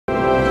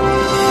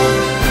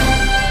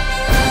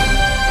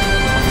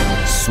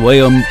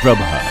Swayam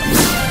Prabha.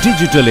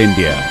 Digital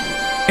India.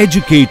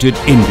 Educated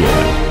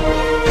India.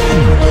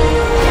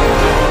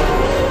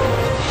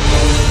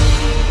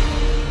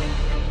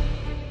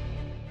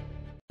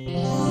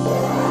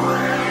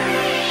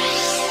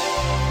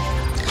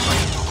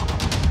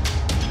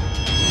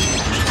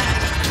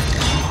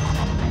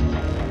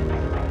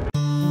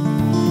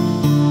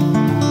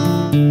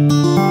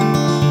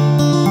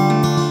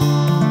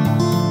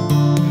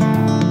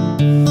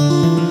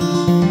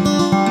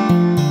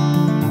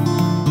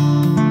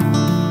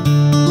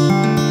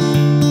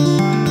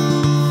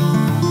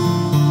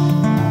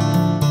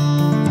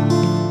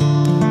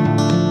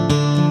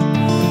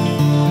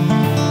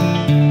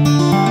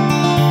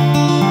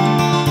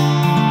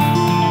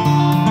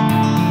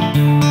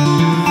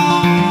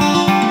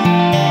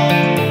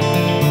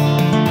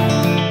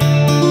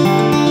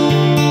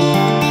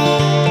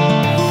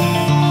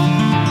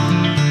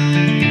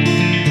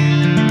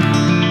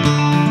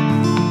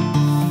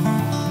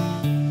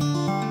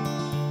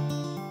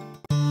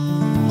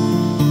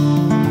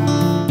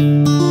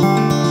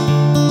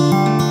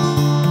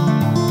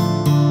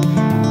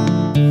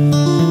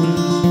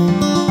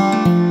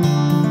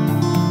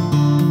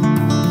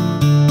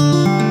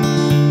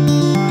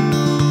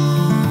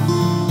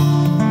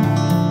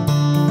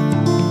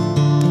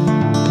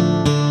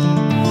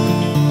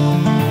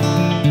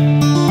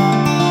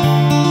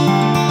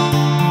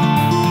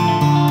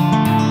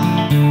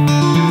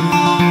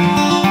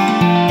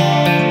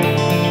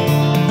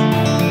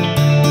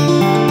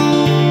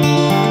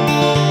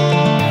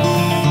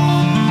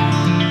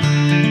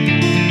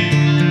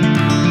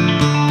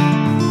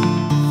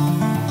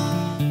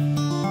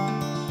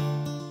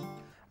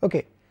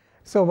 Okay,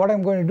 so what I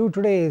am going to do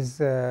today is,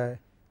 so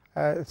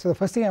the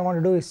first thing I want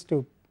to do is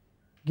to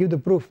give the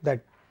proof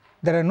that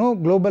there are no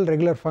global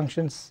regular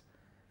functions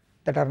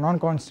that are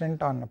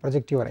non-constant on a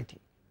projective variety.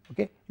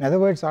 Okay, in other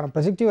words, on a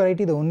projective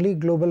variety the only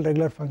global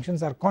regular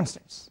functions are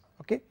constants.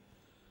 Okay,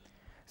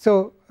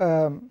 so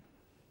so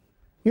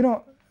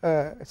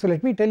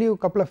let me tell you a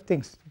couple of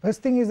things.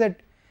 First thing is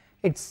that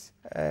it's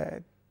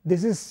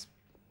this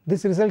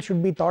result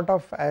should be thought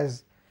of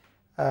as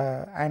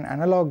an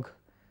analog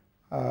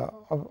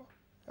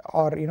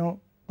or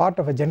part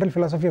of a general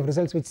philosophy of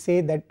results which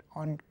say that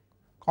on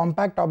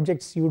compact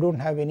objects you do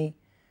not have any,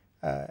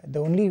 the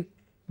only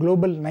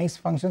global nice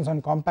functions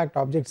on compact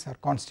objects are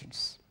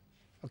constants.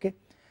 Okay,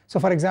 so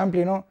for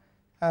example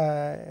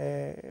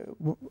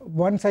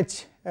one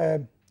such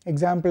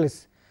example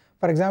is,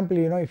 for example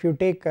if you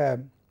take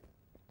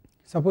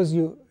suppose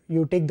you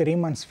take the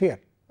Riemann sphere,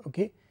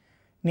 okay,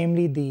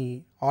 namely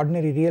the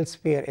ordinary real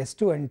sphere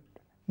S2 and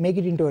make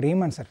it into a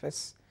Riemann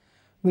surface,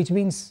 which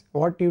means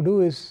what you do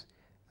is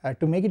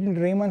to make it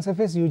into Riemann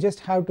surface you just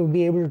have to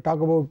be able to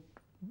talk about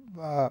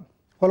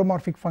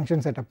holomorphic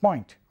functions at a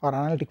point or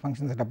analytic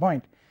functions at a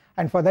point,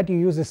 and for that you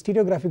use a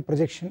stereographic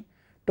projection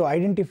to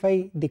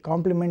identify the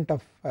complement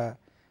of a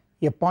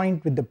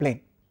point with the plane,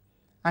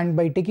 and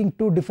by taking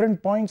two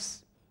different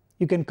points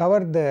you can cover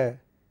the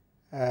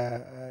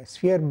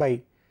sphere by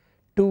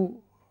two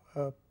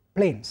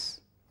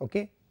planes,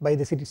 okay, by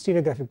the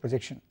stereographic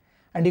projection,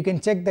 and you can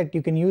check that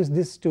you can use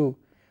this to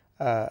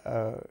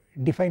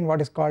define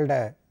what is called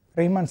a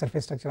Riemann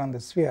surface structure on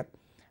the sphere,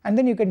 and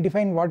then you can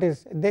define what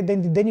is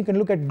then you can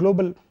look at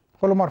global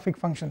holomorphic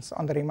functions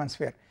on the Riemann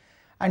sphere,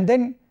 and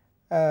then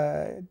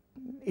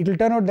it will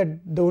turn out that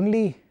the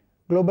only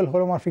global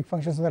holomorphic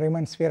functions on the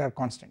Riemann sphere are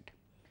constant.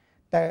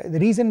 The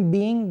reason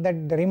being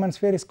that the Riemann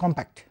sphere is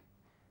compact,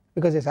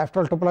 because after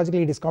all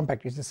topologically it is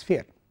compact, it is a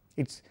sphere.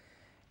 It's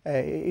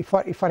if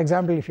for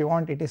example if you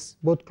want, it is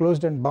both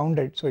closed and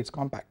bounded, so it is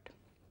compact,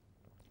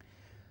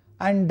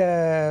 and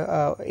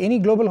any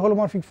global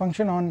holomorphic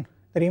function on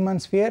the Riemann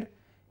sphere,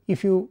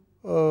 if you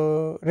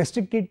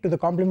restrict it to the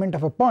complement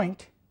of a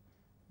point,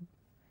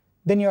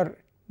 then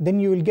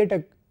you will get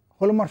a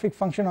holomorphic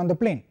function on the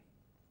plane,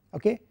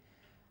 okay,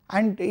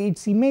 and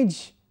its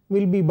image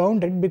will be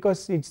bounded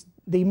because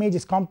the image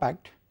is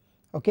compact,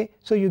 okay,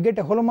 so you get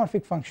a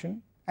holomorphic function,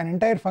 an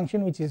entire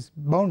function which is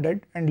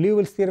bounded, and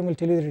Liouville's theorem will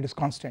tell you that it is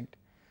constant.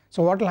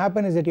 So what will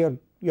happen is that your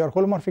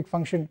holomorphic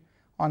function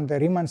on the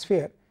Riemann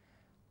sphere,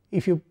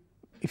 if you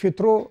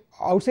throw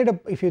out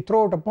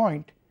a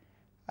point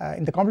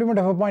in the complement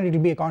of a point, it will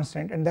be a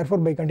constant, and therefore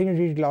by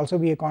continuity it will also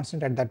be a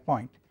constant at that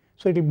point,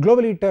 so it will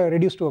globally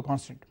reduce to a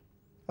constant.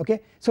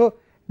 Okay, so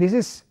this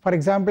is for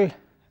example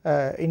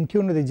in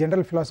tune with the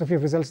general philosophy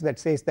of results that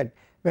says that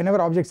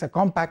whenever objects are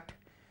compact,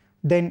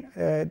 then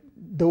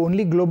the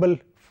only global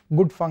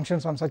good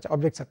functions on such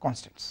objects are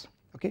constants.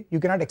 Okay, you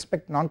cannot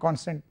expect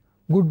non-constant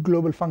good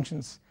global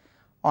functions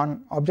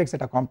on objects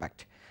that are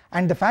compact,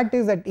 and the fact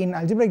is that in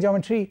algebraic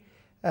geometry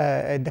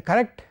the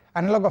correct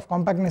analog of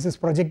compactness is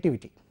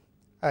projectivity.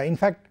 In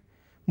fact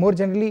more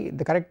generally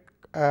the correct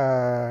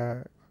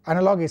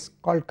analog is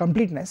called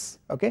completeness,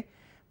 okay,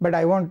 but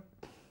I won't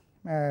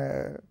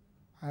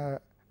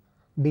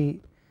be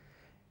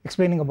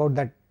explaining about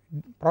that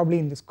probably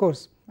in this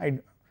course. I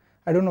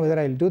don't know whether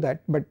I will do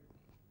that, but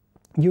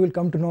you will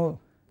come to know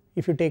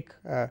if you take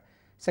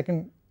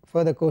second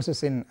further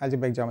courses in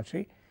algebraic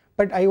geometry.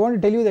 but I want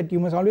to tell you that you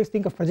must always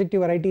think of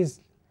projective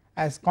varieties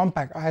as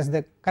compact, as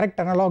the correct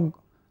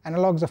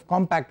analogues of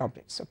compact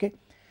objects, okay.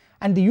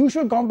 And the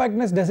usual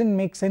compactness doesn't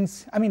make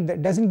sense, I mean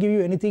that doesn't give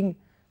you anything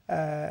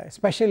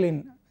special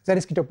in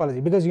Zariski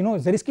topology, because you know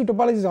Zariski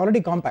topology is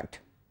already compact.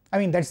 I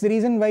mean that is the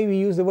reason why we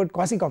use the word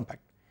quasi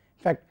compact.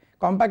 In fact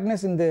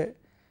compactness in the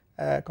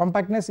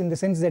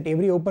sense that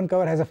every open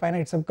cover has a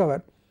finite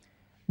subcover,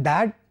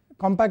 that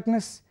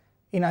compactness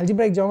in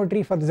algebraic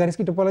geometry for the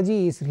Zariski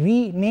topology is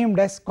renamed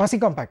as quasi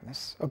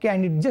compactness, okay,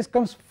 and it just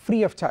comes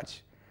free of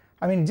charge,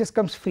 I mean it just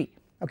comes free,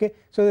 okay.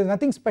 So there is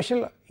nothing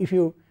special if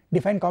you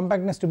define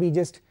compactness to be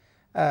just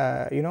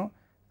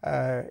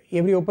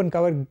every open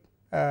cover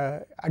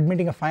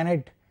admitting a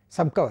finite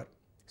subcover.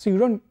 So you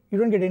don't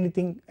get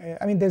anything,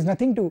 I mean there is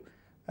nothing to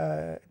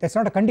that is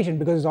not a condition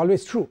because it is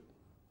always true,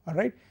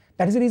 alright.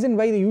 That is the reason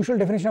why the usual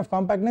definition of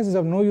compactness is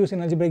of no use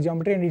in algebraic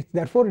geometry, and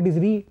therefore it is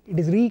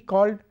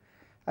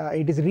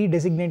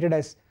redesignated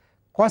as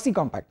quasi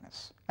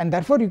compactness, and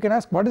therefore you can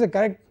ask what is the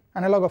correct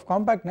analog of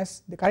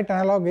compactness. The correct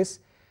analog is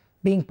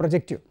being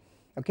projective,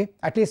 okay,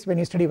 at least when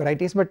you study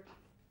varieties, but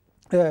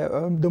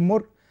the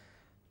more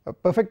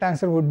perfect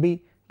answer would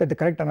be that the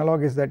correct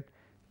analog is that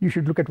you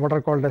should look at what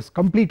are called as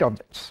complete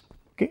objects,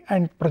 okay,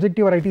 and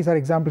projective varieties are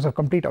examples of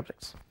complete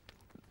objects.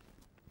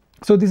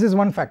 So this is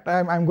one fact. I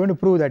am going to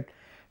prove that,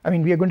 I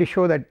mean we are going to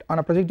show that on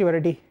a projective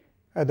variety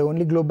the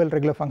only global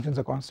regular functions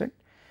are constant.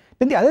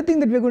 Then the other thing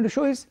that we are going to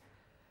show is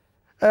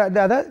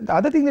the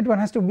other thing that one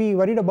has to be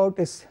worried about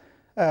is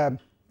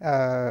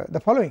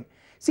the following.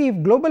 See,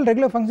 if global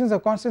regular functions are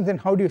constant, then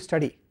how do you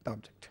study the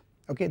object,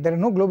 okay. There are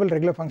no global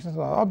regular functions of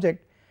the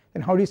object,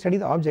 then how do you study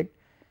the object?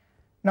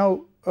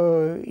 Now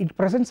it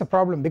presents a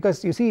problem,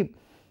 because you see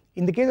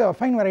in the case of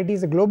affine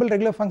varieties the global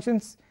regular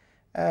functions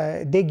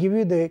they give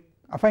you the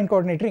affine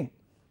coordinate ring,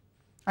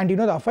 and you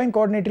know the affine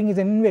coordinate ring is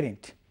an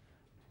invariant,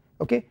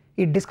 okay,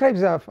 it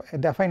describes the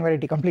affine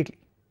variety completely,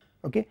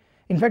 okay.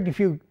 In fact if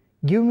you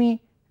give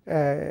me from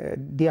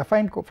the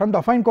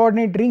affine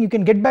coordinate ring you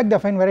can get back the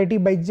affine variety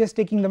by just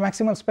taking the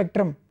maximal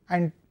spectrum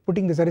and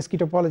putting the Zariski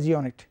topology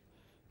on it,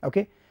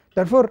 okay.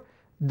 Therefore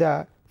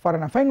for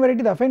an affine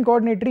variety the affine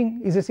coordinate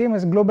ring is the same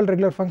as global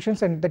regular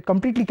functions, and that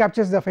completely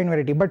captures the affine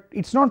variety, but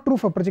it is not true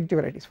for projective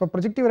varieties. For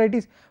projective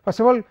varieties, first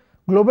of all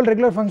global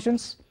regular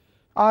functions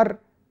are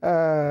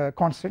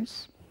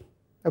constants,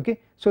 okay,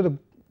 so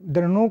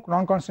there are no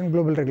non-constant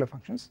global regular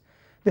functions.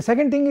 The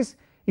second thing is,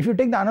 if you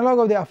take the analog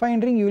of the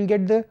affine ring you will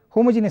get the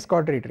homogeneous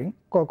coordinate ring.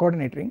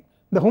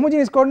 The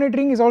homogeneous coordinate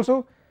ring is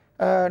also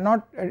will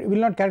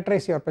not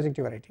characterize your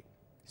projective variety.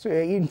 So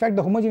in fact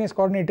the homogeneous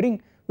coordinate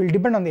ring will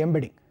depend on the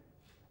embedding,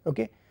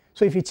 okay.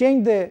 So if you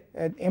change the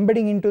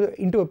embedding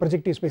into a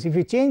projective space, if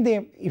you take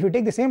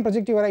the same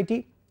projective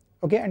variety,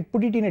 okay, and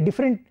put it in a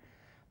different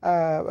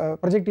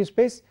projective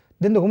space,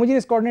 then the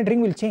homogeneous coordinate ring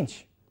will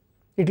change,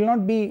 it will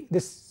not be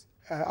this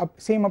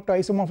same up to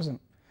isomorphism.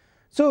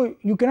 So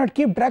you cannot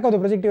keep track of the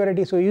projective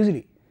variety so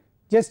easily,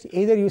 just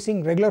either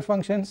using regular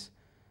functions,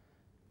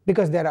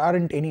 because there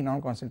aren't any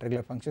non-constant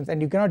regular functions,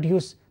 and you cannot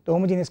use the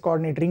homogeneous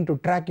coordinate ring to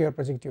track your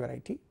projective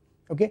variety,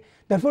 okay.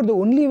 Therefore the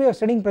only way of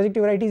studying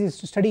projective varieties is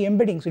to study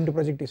embeddings into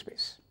projective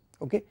space,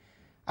 okay,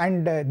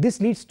 and this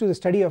leads to the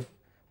study of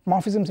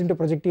morphisms into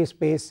projective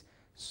space.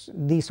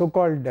 The so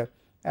called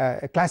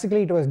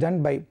classically it was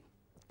done by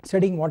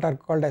studying what are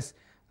called as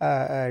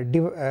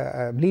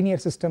linear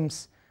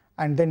systems,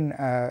 and then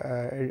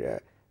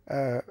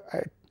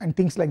and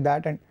things like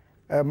that, and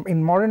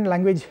in modern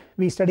language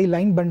we study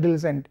line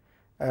bundles and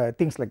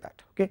things like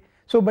that, okay.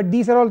 So but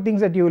these are all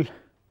things that you will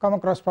come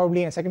across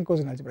probably in a second course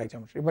in algebraic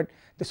geometry, but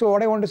so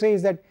what I want to say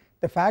is that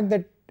the fact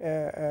that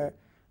there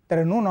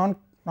are no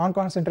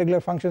non-constant regular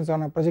functions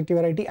on a projective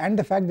variety, and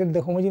the fact that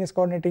the homogeneous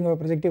coordinate ring of a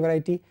projective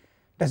variety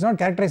does not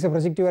characterize a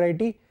projective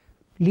variety,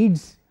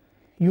 leads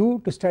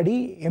you to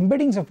study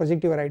embeddings of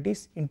projective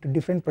varieties into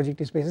different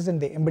projective spaces, and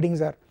the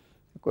embeddings are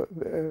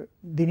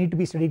they need to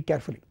be studied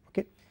carefully,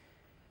 okay.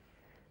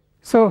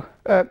 So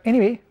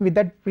anyway, with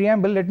that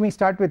preamble, let me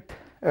start with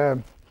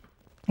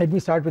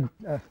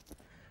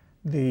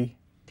the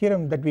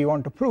theorem that we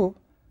want to prove.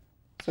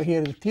 So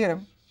here is the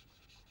theorem.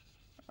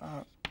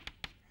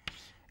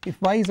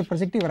 If Y is a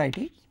projective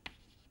variety,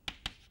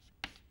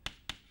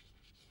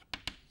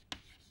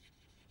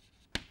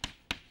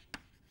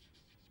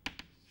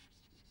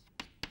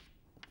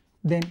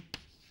 then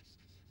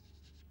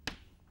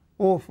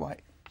O of Y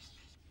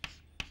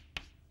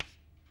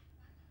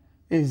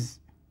is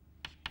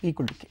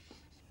equal to K.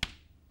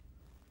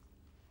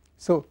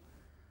 So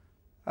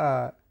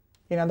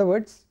in other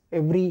words,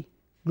 every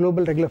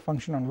global regular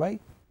function on Y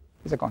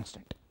is a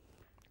constant,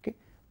 okay,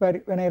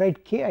 where when I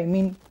write K I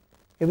mean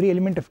every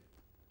element of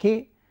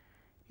K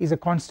is a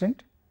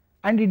constant,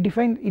 and it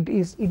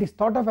is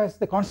thought of as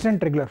the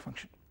constant regular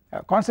function.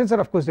 Constants are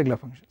of course regular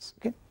functions,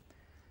 okay.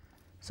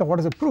 So what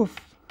is the proof?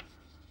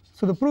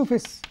 So the proof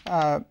is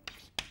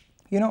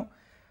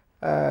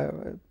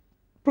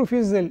proof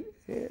is a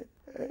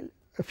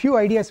few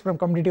ideas from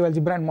commutative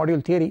algebra and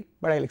module theory,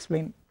 but I will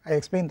explain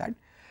that.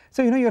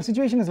 So your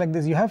situation is like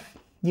this: you have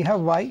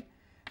Y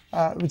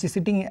which is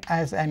sitting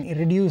as an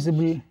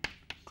irreducible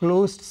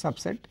closed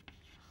subset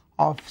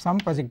of some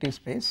projective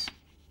space.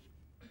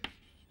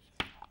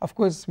 Of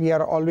course we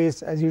are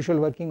always as usual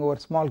working over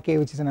small k,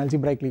 which is an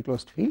algebraically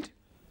closed field,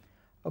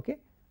 okay.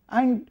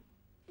 And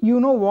you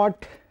know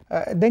what,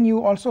 then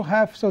you also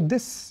have, so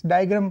this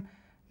diagram,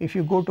 if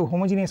you go to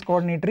homogeneous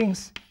coordinate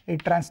rings,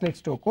 it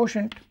translates to a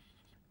quotient.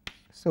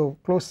 So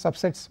closed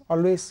subsets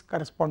always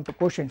correspond to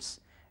quotients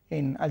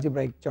in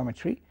algebraic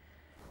geometry,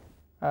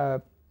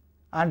 and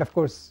of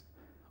course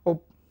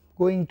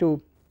going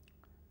to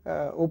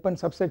open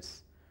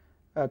subsets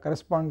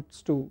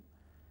corresponds to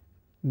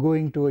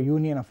going to a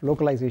union of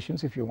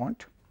localizations if you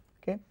want,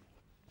 okay.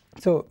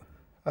 So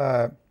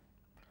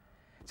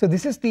so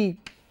this is the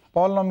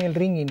polynomial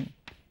ring in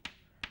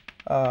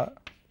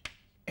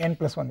n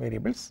plus 1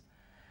 variables.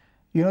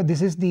 You know,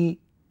 this is the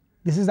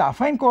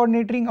affine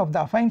coordinate ring of the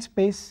affine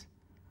space,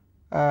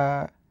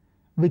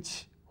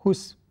 which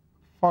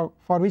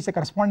for which the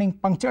corresponding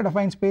punctured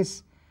affine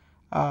space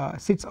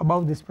sits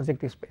above this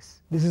projective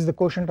space. This is the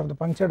quotient of the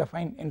punctured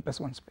affine n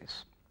plus 1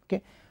 space,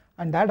 okay.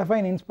 And that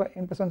affine n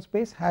plus 1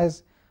 space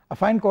has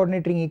affine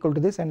coordinate ring equal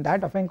to this, and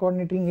that affine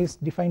coordinate ring is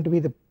defined to be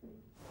the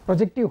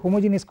projective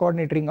homogeneous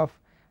coordinate ring of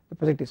the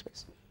projective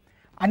space.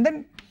 And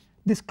then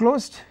this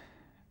closed,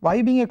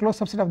 y being a closed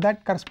subset of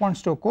that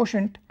corresponds to a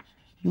quotient,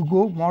 you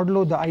go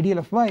modulo the ideal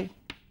of y,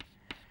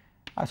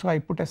 so I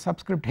put a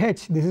subscript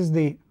h, this is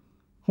the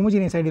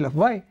homogeneous ideal of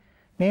y,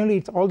 namely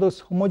it is all those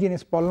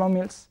homogeneous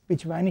polynomials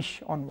which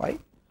vanish on y,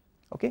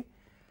 okay,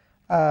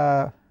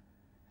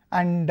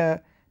 and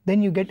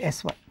then you get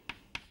sy.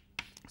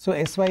 So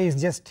sy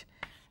is just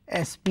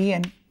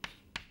Spn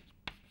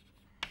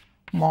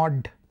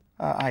mod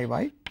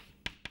Iy,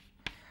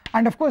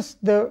 and of course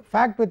the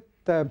fact with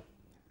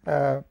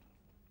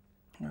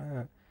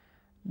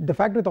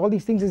all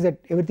these things is that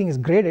everything is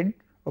graded,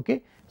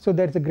 okay. So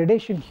there is a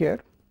gradation here,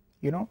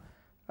 you know,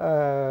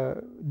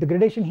 the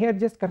gradation here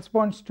just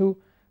corresponds to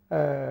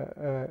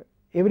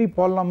every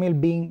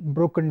polynomial being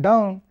broken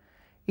down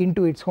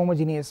into its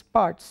homogeneous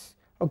parts,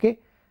 okay.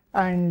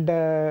 And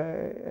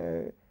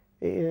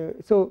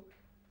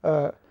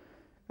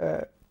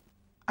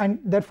and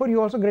therefore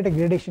you also get a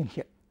gradation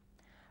here,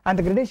 and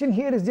the gradation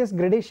here is just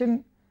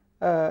gradation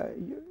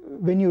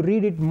when you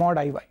read it mod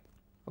Iy,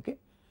 okay.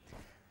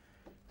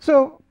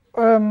 So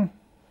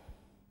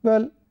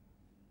well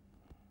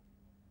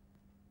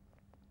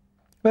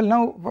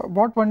now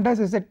what one does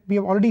is that we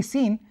have already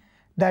seen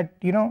that,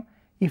 you know,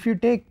 if you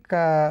take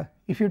the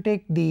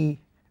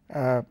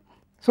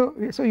so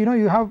you know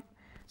you have,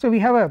 so we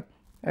have a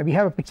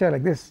picture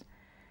like this,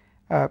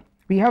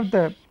 we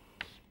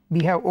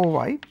have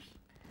Oy,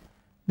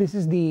 this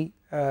is the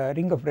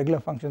ring of regular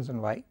functions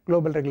on y,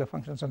 global regular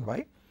functions on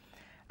y,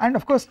 and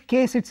of course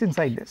k sits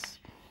inside this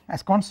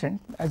as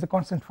constant, as the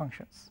constant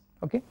functions,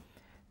 okay,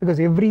 because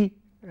every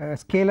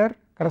scalar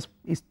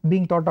is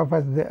being thought of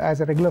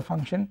as a regular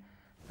function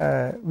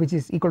which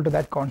is equal to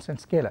that constant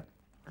scalar,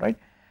 right.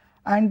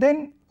 And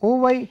then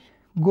Oy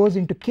goes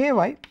into ky,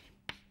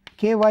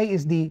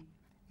 is the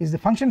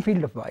function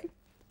field of y,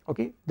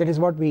 okay, that is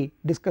what we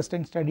discussed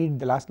and studied in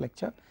the last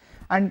lecture.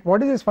 And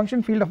what is this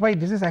function field of y?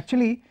 This is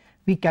actually,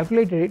 we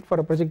calculated it for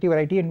a projective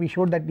variety and we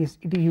showed that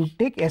you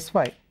take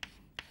Sy,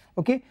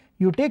 okay,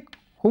 you take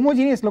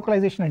homogeneous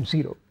localization at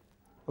 0,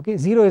 okay,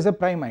 0 is a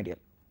prime ideal,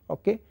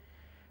 okay,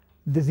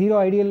 the 0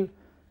 ideal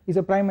is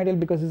a prime ideal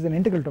because it is an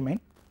integral domain.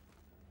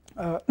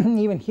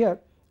 Even here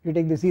you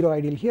take the 0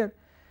 ideal here,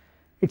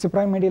 it is a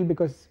prime ideal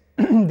because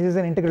this is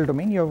an integral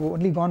domain, you have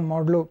only gone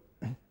modulo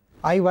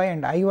Iy,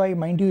 and Iy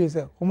mind you is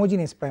a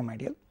homogeneous prime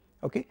ideal,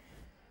 okay,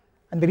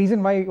 and the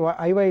reason why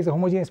Iy is a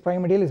homogeneous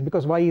prime ideal is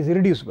because y is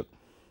irreducible,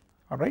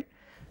 alright.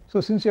 So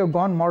since you have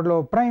gone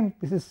modulo prime,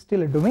 this is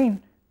still a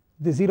domain,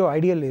 the 0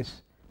 ideal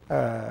is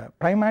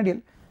prime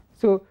ideal,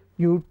 so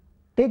you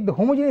take the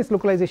homogeneous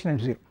localization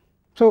at 0.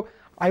 So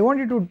I want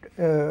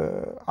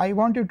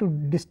you to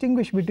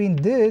distinguish between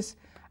this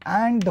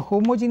and the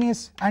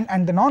homogeneous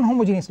and the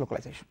non-homogeneous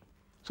localization.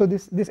 So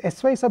this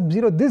Sy sub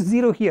 0, this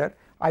 0 here,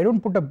 I do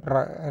not put a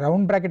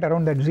round bracket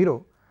around that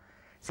 0,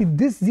 see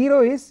this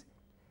 0 is,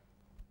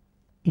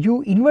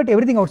 you invert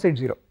everything outside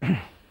 0,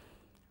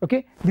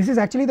 okay, this is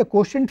actually the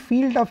quotient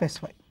field of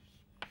Sy,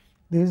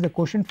 this is the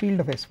quotient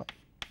field of Sy,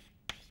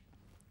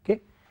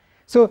 okay.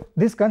 So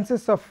this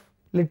consists of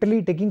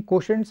literally taking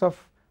quotients of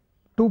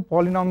two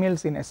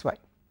polynomials in Sy.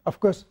 Of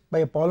course by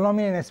a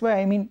polynomial in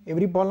Sy I mean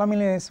every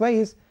polynomial in Sy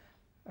is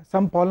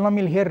some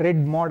polynomial here read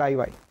mod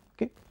Iy,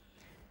 okay.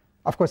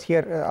 Of course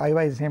here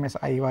Iy is the same as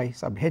Iy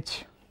sub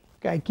h,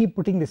 okay. I keep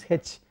putting this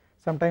h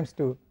sometimes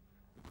to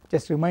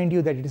just remind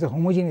you that it is a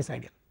homogeneous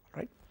ideal,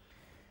 right,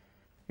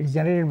 it is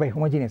generated by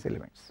homogeneous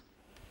elements.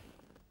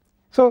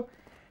 So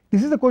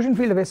this is the quotient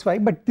field of Sy,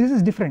 but this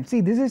is different,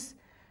 see this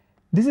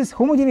is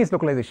homogeneous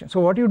localization.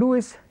 So what you do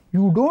is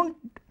you don't,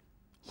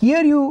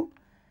 here you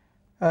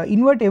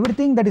invert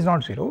everything that is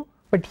not 0,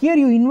 but here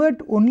you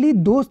invert only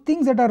those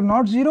things that are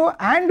not 0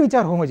 and which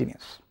are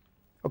homogeneous,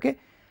 okay.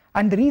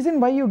 And the reason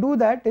why you do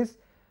that is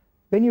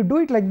when you do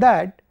it like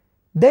that,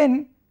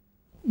 then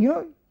you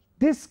know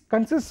this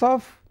consists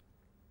of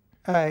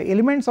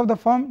elements of the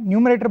form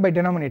numerator by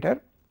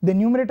denominator, the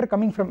numerator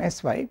coming from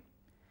Sy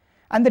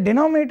and the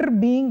denominator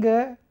being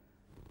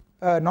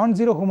a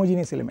non-zero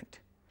homogeneous element,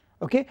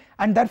 okay,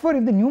 and therefore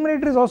if the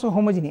numerator is also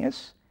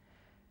homogeneous,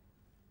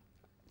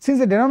 since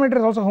the denominator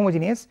is also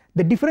homogeneous,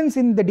 the difference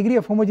in the degree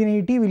of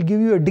homogeneity will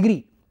give you a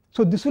degree,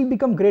 so this will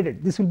become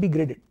graded, this will be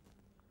graded,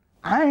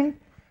 and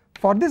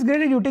for this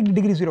graded you take the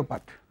degree 0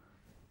 part,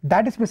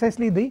 that is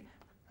precisely the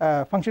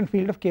function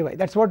field of ky,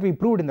 that is what we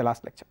proved in the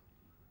last lecture,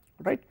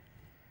 right.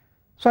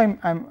 So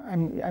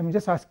I'm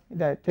just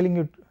telling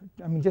you,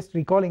 I'm just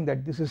recalling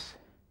that this is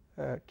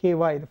ky,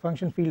 the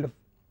function field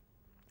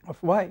of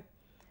y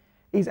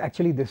is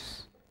actually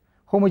this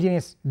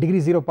homogeneous degree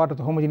 0 part of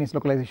the homogeneous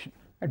localization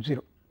at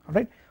 0,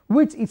 alright,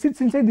 which it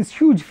sits inside this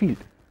huge field,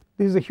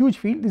 this is a huge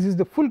field, this is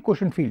the full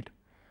quotient field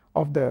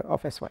of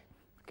Sy,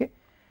 okay,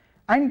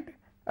 and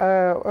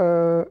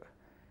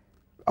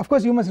of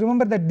course you must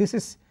remember that this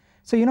is,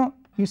 so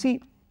you see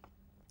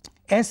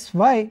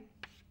Sy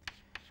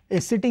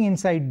is sitting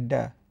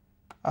inside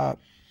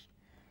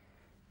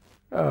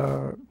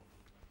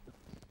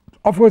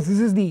of course this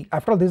is the,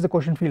 after all this is the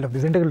quotient field of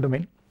this integral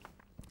domain,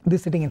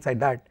 this sitting inside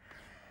that,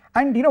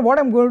 and what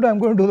I am going to do, I am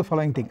going to do the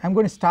following thing, I am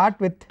going to start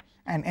with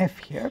an f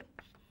here,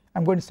 I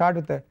am going to start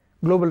with a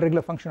global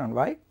regular function on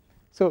y,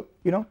 so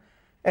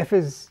f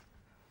is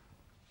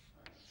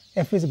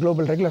a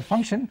global regular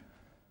function,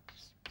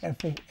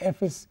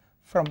 f is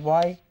from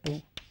y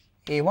to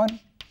a1,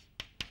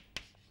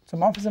 it's a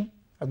morphism,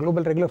 a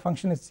global regular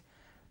function is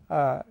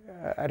a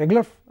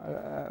regular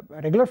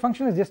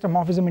function is just a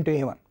morphism into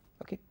a1,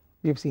 okay,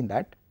 we have seen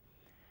that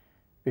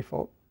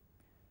before.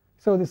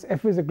 So this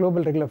f is a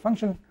global regular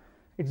function,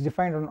 it is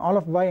defined on all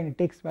of y and it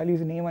takes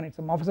values in a1, it is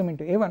a morphism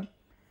into a1,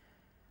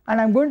 and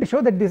I am going to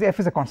show that this f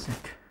is a constant,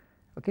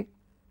 okay,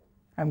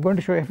 I am going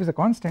to show f is a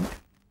constant,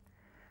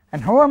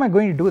 and how am I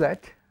going to do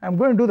that, I am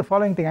going to do the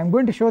following thing, I am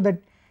going to show that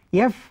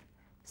f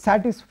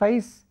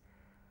satisfies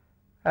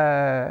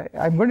I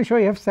am going to show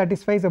f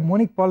satisfies a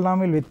monic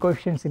polynomial with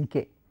coefficients in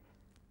k,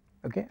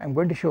 okay, I am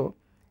going to show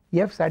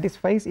f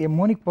satisfies a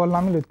monic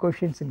polynomial with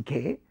coefficients in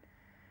k,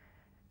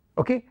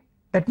 okay,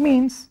 that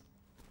means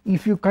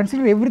if you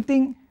consider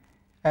everything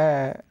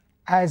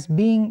as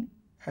being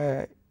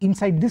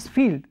inside this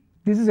field,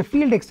 this is a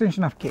field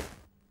extension of k,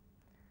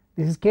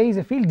 this is k is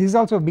a field, this is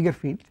also a bigger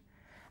field,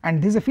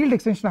 and this is a field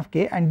extension of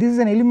k and this is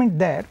an element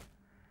there,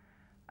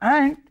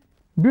 and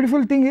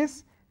beautiful thing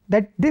is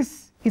that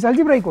this is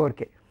algebraic over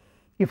k.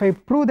 If I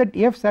prove that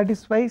f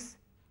satisfies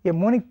a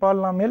monic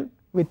polynomial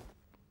with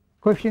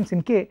coefficients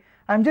in k,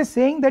 I am just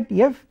saying that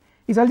f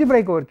is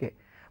algebraic over k,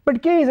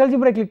 but k is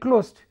algebraically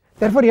closed,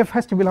 therefore f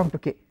has to belong to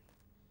k,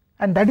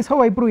 and that is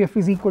how I prove f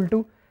is equal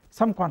to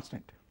some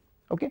constant,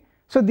 okay.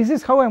 So this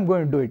is how I am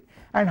going to do it,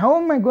 and how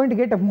am I going to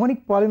get a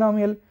monic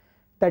polynomial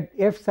that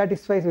f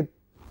satisfies with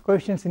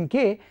coefficients in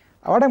k,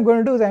 what I am going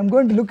to do is I am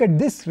going to look at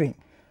this ring,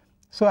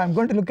 so I am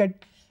going to look at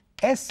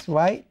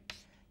Sy,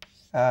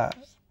 I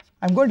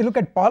am going to look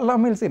at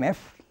polynomials in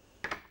f,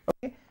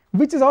 okay,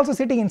 which is also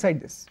sitting inside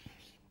this,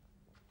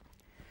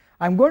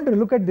 I am going to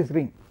look at this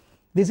ring,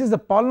 this is the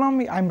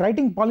polynomial, I am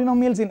writing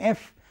polynomials in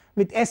f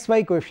with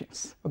Sy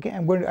coefficients, okay, I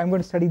am going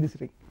to study this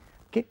ring,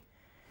 okay.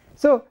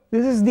 So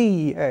this is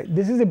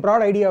the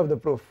broad idea of the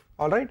proof,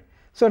 alright.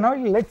 So now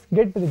let us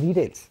get to the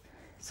details.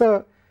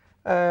 So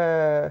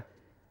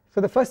so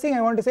the first thing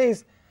I want to say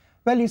is,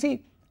 well, you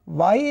see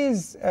y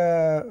is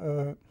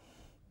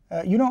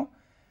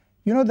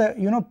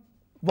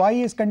y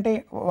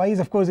is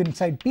of course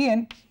inside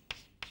Pn,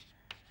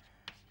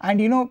 and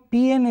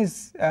Pn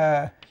is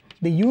the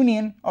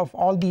union of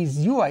all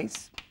these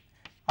ui's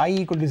I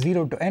equal to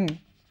 0 to n,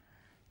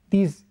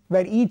 these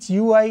where each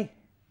ui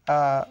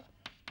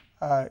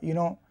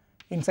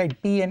inside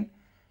Pn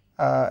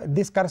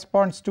this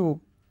corresponds to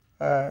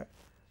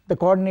the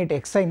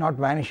coordinate xi not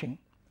vanishing,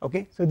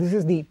 okay. So this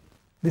is the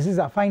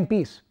affine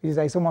piece which is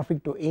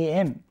isomorphic to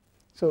an,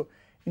 so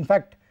in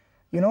fact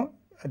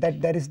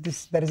that there is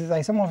this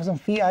isomorphism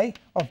phi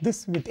of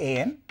this with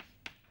an,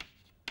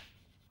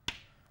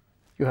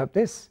 you have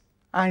this,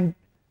 and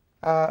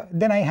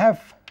then I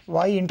have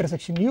y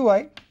intersection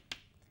ui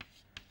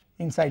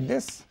inside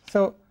this,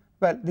 so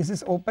well this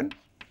is open,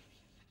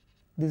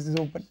 this is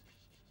open,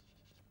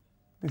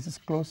 this is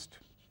closed,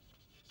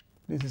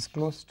 this is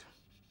closed,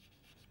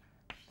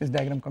 this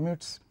diagram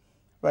commutes,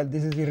 well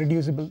this is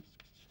irreducible,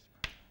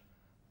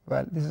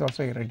 well this is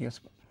also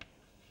irreducible,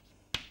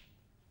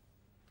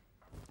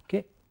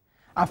 okay.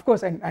 Of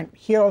course, and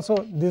here also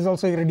this is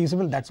also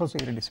irreducible, that is also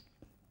irreducible,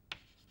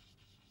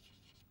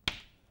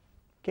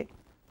 okay.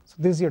 So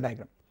this is your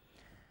diagram,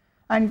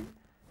 and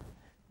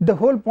the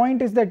whole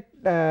point is that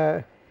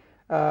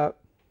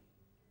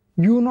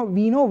we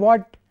know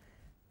what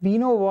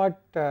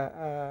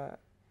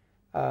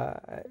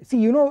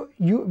see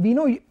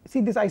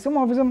this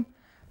isomorphism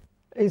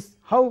is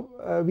how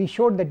we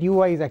showed that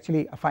ui is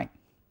actually affine,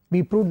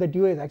 we proved that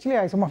ui is actually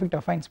isomorphic to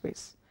affine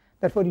space,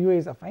 therefore ui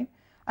is affine,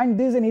 and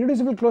this is an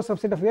irreducible closed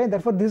subset of ui,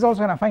 therefore this is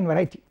also an affine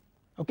variety,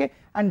 okay,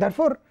 and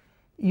therefore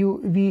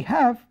we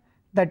have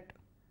that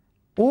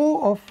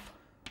O of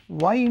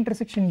y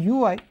intersection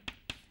ui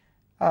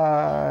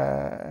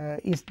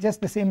is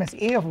just the same as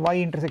A of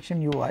y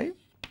intersection ui,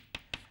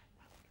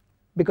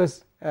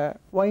 because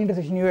y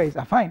intersection ui is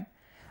affine.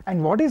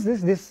 And what is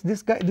this? This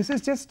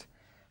is just,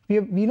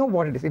 we know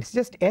what it is. It's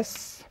just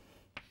S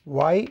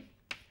y.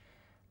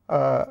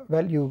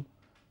 Well, you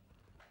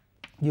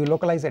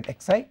localize at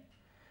xi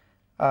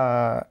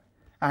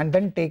and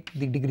then take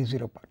the degree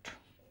 0 part.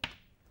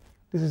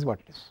 This is what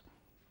it is.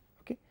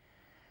 Okay.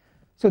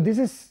 So this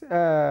is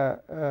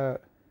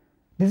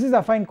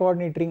affine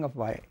coordinate ring of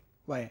yi.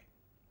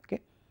 Okay.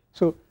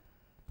 So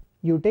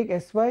you take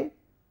sy,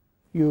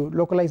 you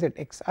localize at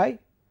xi.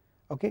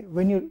 Okay.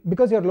 When you,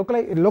 because you are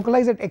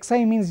localize at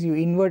xi means you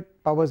invert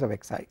powers of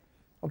xi.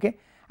 Okay.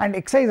 And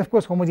xi is of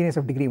course homogeneous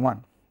of degree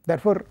 1.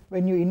 Therefore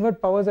when you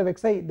invert powers of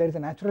xi, there is a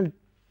natural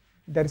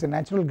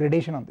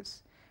gradation on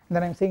this, and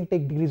then I am saying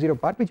take degree 0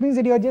 part, which means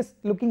that you are just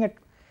looking at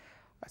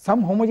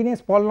some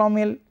homogeneous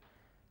polynomial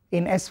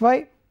in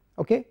sy,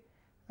 okay,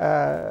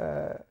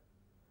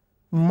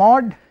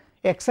 mod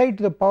xi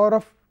to the power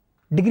of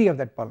degree of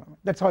that polynomial.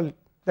 That's all,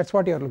 that's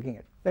what you are looking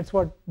at, that's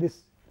what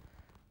this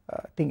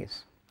thing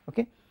is.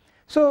 Okay.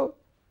 So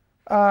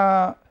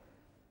so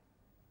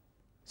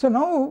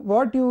now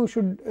what you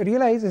should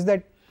realize is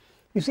that,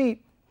 you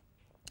see,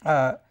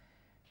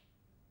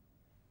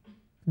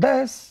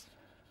 thus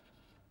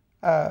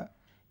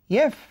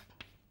f,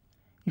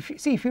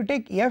 if you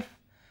take f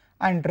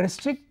and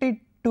restrict it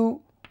to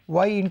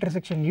y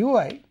intersection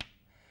ui,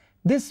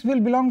 this will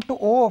belong to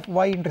O of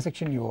y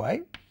intersection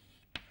ui,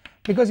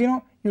 because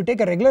you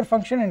take a regular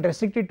function and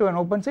restrict it to an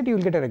open set, you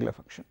will get a regular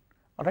function,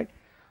 alright.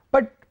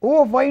 But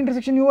O of y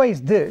intersection ui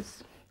is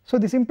this, so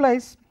this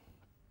implies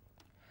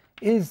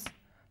is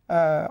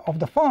of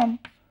the form,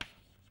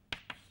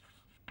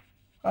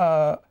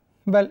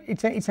 well,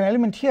 it's an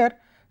element here,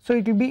 so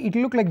it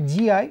will look like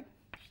gi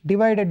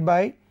divided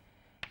by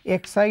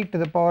xi to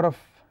the power of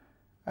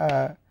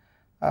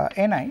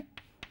ni,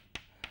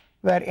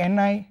 where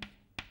ni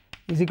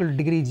is equal to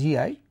degree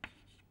gi,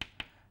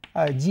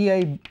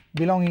 gi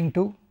belonging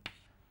to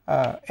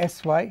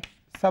sy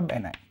sub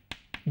ni.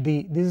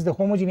 This is the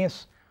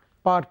homogeneous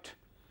part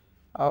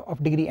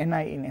of degree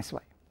ni in sy.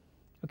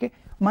 Okay.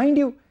 Mind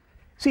you,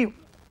 see,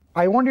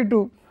 I wanted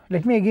to,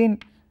 let me again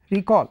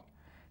recall,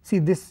 see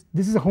this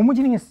is a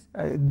homogeneous,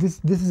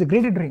 this is a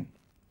graded ring,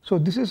 so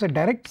this is a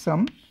direct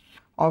sum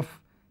of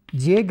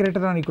j greater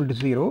than or equal to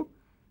 0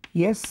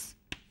 s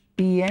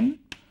pn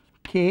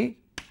k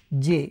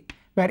j,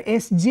 where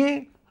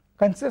sj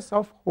consists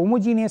of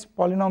homogeneous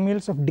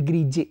polynomials of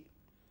degree j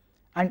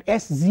and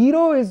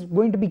s0 is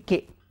going to be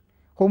k,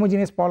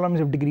 homogeneous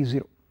polynomials of degree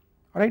 0,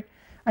 alright.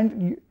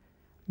 And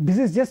this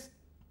is just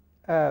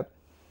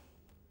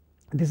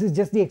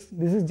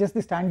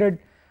the standard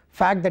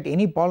fact that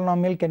any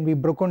polynomial can be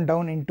broken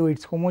down into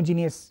its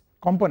homogeneous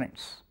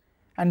components,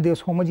 and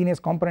those homogeneous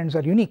components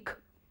are unique,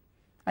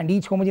 and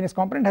each homogeneous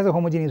component has a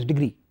homogeneous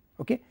degree.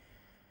 Okay.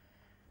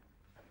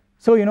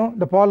 So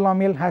the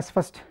polynomial has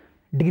first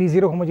degree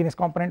 0 homogeneous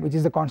component, which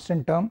is the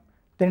constant term,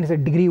 then it is a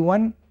degree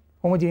 1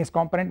 homogeneous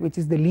component, which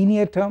is the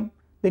linear term,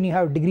 then you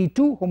have degree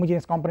 2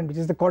 homogeneous component, which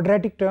is the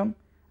quadratic term,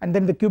 and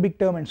then the cubic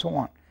term, and so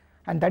on,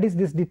 and that is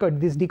this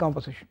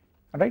decomposition,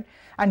 alright.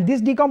 And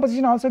this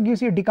decomposition also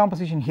gives you a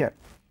decomposition here.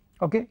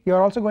 Okay, you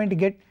are also going to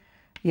get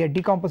a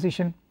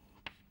decomposition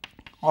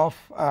of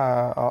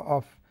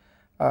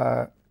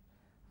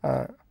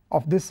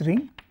this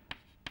ring.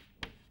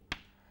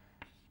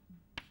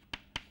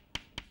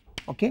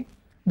 Okay,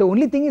 the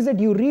only thing is that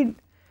you read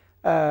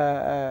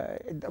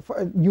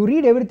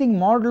everything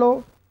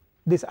modulo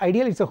this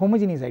ideal, it's a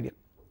homogeneous ideal,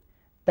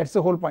 that's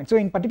the whole point. So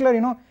in particular,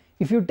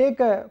 if you take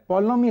a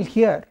polynomial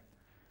here,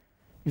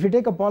 if you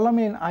take a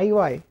polynomial in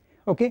iy,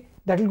 okay,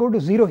 that will go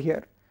to 0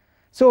 here.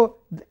 So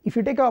if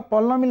you take a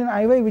polynomial in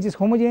iy which is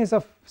homogeneous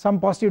of some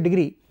positive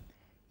degree,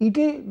 it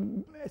will,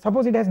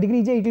 suppose it has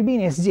degree j, it will be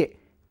in sj,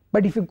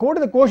 but if you go to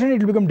the quotient it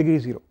will become degree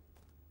 0,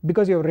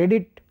 because you have read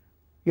it,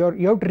 you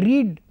have to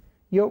read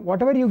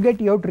whatever you get,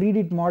 you have to read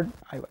it mod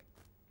iy.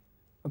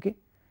 Okay.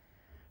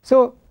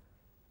 So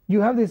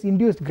you have this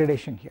induced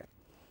gradation here,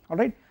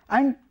 alright.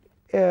 And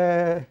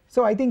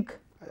so I think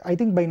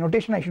by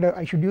notation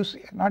I should use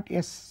not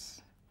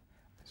s,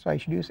 so I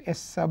should use s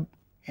sub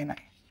ni.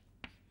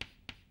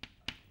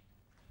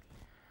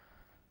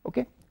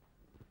 Okay.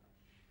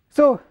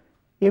 So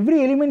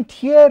every element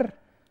here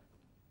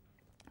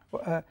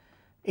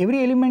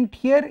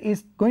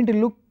is going to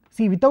look,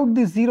 see, without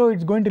this 0 it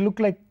is going to look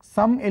like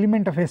some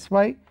element of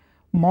sy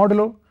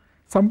modulo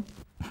some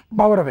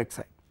power of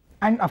xi,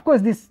 and of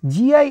course this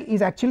gi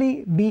is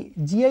actually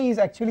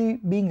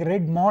being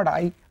read mod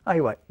iy,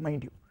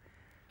 mind you.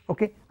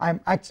 Okay,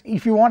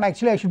 if you want,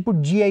 actually I should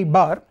put gi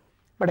bar,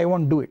 but I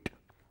won't do it.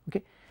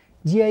 Okay,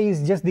 gi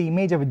is just the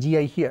image of a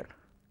gi here,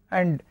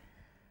 and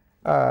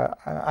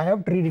I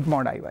have to read it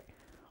mod iy,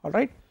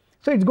 alright.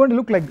 So it is going to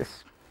look like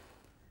this,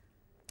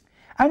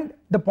 and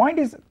the point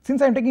is,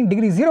 since I am taking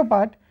degree 0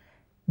 part,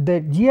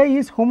 the gi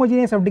is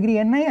homogeneous of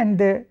degree ni, and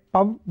the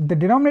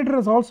denominator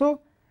is also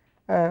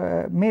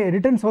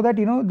written so that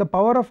the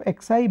power of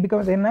xi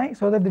becomes ni,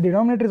 so that the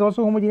denominator is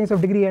also homogeneous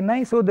of degree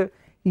ni, so the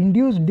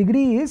induced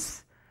degree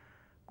is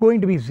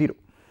going to be 0.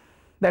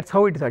 That is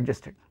how it is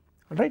adjusted,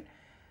 alright.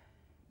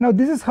 Now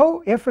this is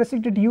how f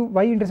restricted to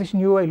y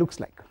intersection ui looks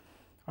like,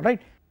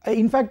 alright.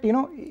 In fact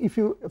if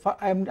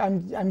I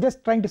am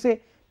just trying to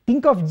say,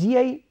 think of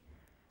gi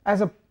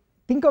as a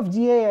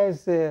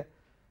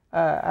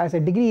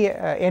degree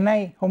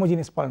ni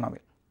homogeneous polynomial,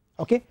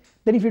 okay.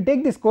 Then if you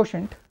take this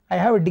quotient, I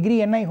have a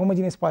degree ni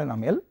homogeneous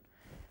polynomial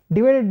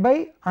divided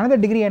by another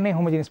degree ni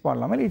homogeneous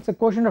polynomial, it is a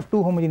quotient of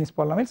 2 homogeneous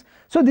polynomials.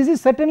 So this is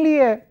certainly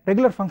a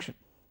regular function,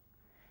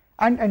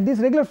 and this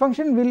regular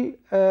function will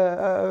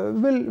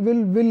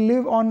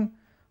live on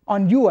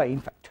ui, in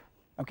fact,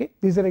 okay.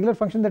 This is a regular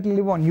function that will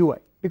live on ui,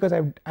 because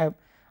I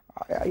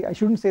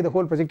should not say the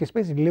whole projective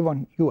space, it will live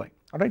on ui,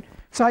 alright.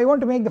 So I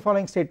want to make the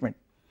following statement.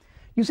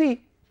 You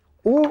see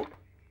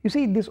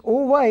this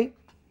oy,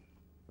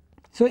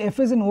 so f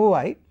is in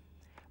oy,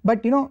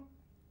 but so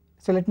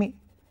let me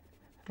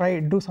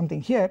do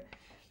something here.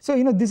 So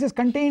this is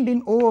contained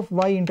in O of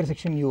y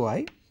intersection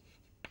ui,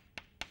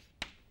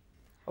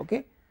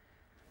 okay,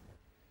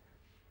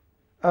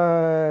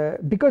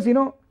 because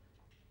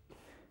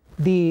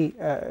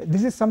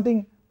this is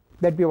something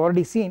that we have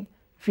already seen.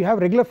 If you have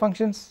regular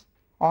functions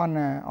on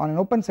an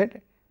open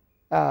set,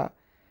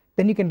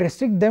 then you can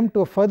restrict them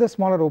to a further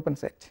smaller open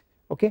set,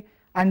 okay,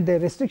 and the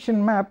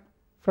restriction map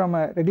from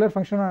a regular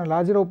function on a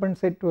larger open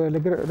set to a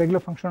regular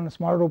function on a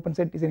smaller open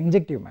set is an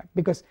injective map,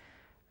 because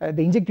the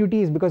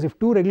injectivity is because if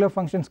two regular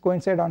functions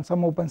coincide on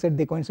some open set,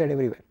 they coincide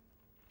everywhere,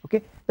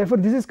 okay. Therefore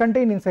this is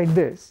contained inside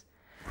this,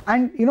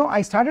 and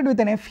I started with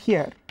an f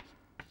here,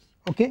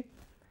 okay,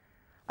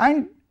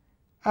 and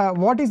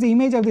what is the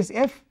image of this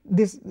f?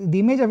 The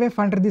image of f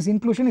under this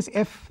inclusion is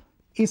f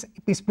is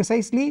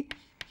precisely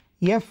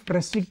f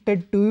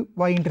restricted to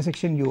y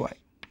intersection ui,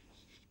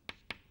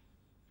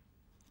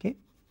 okay.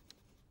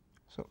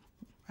 So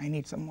I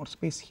need some more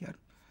space here,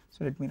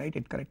 so let me write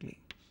it correctly.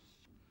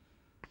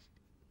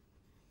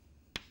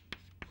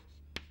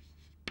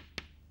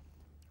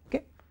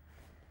 Okay,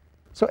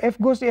 so f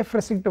goes to f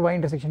restricted to y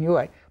intersection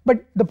ui,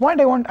 but the point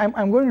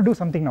I'm going to do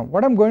something now.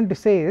 What I'm going to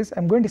say is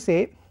I'm going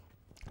to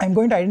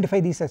identify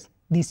these as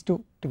these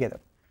two together.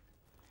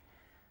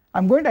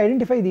 I'm going to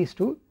identify these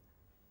two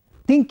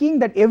thinking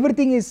that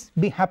everything is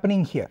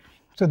happening here.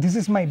 So this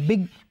is my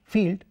big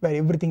field where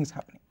everything is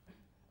happening,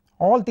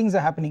 all things are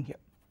happening here,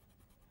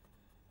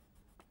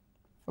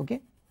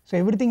 okay. So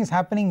everything is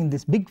happening in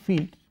this big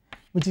field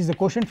which is the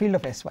quotient field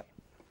of sy,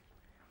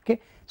 okay.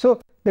 So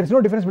there is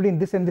no difference between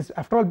this and this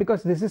after all,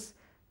 because this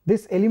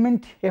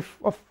element f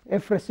of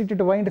f restricted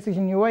to y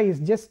intersection ui is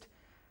just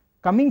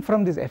coming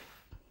from this f,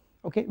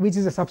 okay, which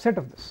is a subset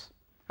of this,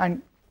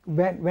 and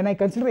when I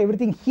consider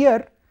everything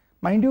here,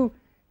 mind you,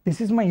 this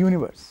is my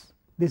universe,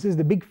 this is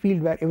the big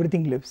field where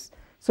everything lives.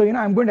 So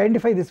I'm going to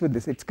identify this with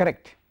this, it's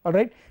correct,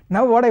 alright.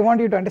 Now what I want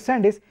you to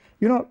understand is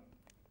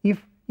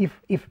if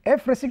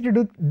f restricted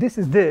to this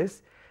is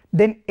this,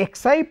 then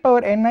xi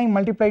power ni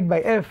multiplied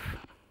by f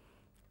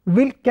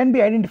can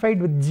be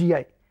identified with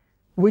gi,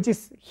 which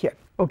is here,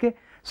 okay.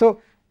 So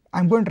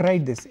I'm going to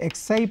write this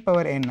xi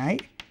power ni,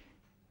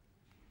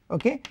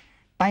 okay,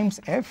 times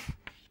f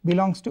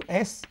belongs to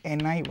s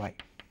ni y,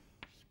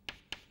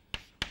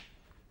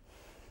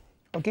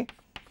 okay.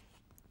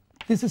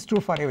 This is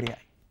true for every I,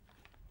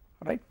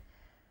 alright.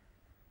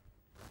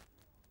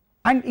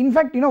 And in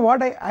fact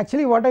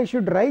what I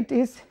should write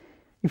is,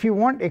 if you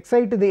want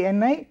xi to the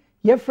ni,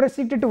 f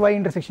restricted to y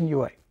intersection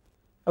ui,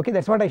 okay, that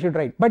is what I should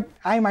write, but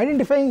I am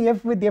identifying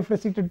f with f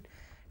restricted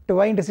to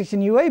y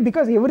intersection ui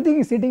because everything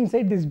is sitting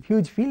inside this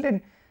huge field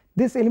and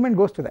this element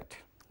goes to that,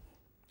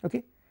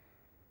 okay,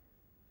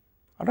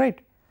 alright.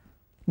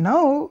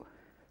 Now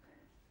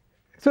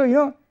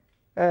so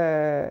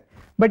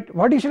but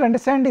what you should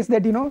understand is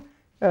that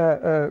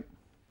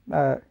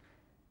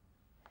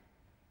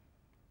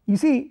you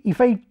see,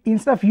 if I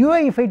instead of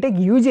ui, if I take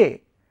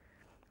uj,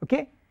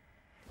 okay,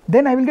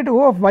 then I will get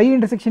O of y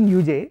intersection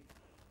uj,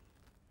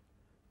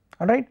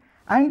 alright,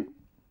 and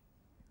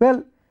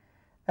well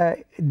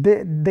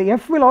the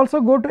f will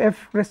also go to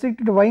f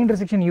restricted to y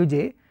intersection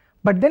uj,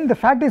 but then the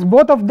fact is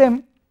both of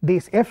them,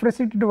 this f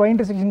restricted to y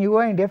intersection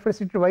ui and f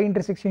restricted to y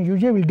intersection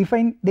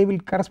uj they will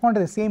correspond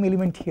to the same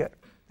element here,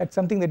 that is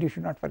something that you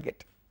should not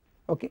forget,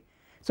 okay.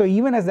 So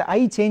even as the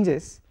I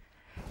changes,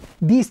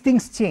 these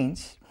things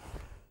change,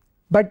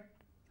 but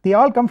they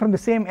all come from the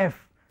same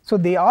f, so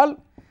they all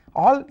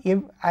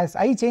as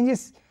I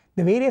changes,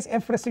 the various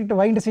f restricted to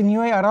y intersection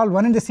ui are all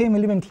one and the same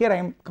element here, I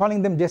am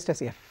calling them just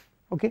as f,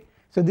 okay.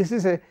 So this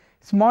is a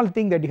small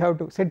thing that you have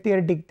to, set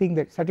theoretic thing,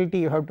 that subtlety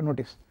you have to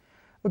notice,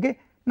 okay.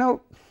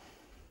 Now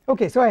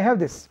okay, so I have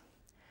this,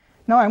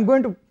 now I am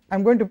going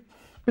to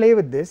play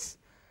with this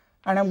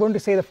and I am going to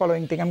say the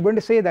following thing. I am going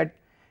to say that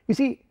you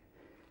see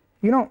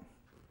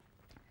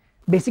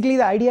basically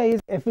the idea is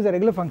f is a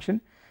regular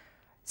function.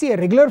 See, a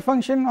regular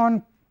function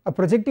on a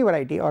projective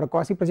variety or a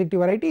quasi projective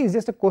variety is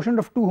just a quotient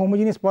of two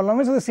homogeneous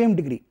polynomials of the same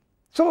degree,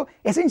 so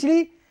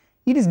essentially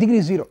it is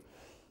degree 0.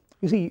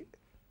 You see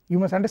you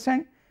must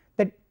understand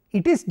that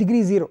it is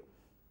degree 0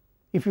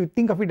 if you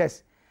think of it as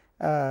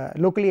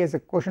locally as a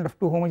quotient of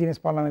two homogeneous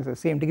polynomials of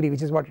the same degree,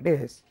 which is what it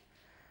is.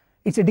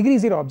 It is a degree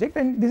 0 object,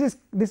 and this is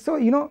so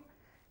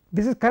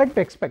this is correct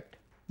to expect.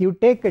 You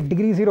take a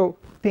degree 0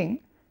 thing,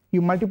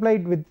 you multiply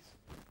it with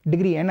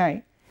degree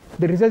ni,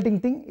 the resulting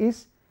thing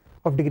is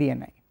of degree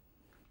ni.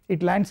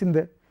 It lands in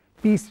the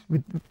piece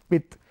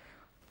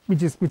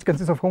which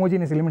consists of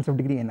homogeneous elements of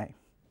degree ni.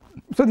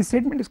 So this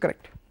statement is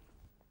correct,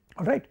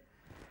 alright,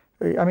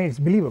 I mean it is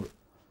believable.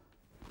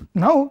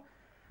 Now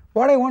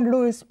what I want to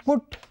do is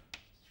put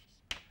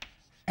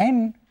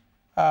n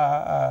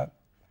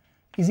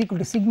is equal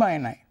to sigma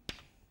ni,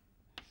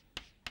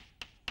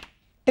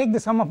 take the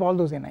sum of all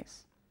those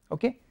ni's,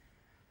 okay.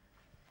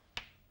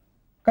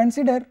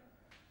 Consider,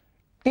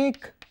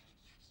 take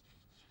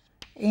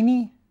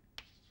any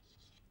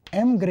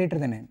m greater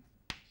than n,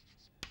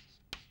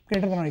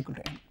 greater than or equal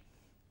to n,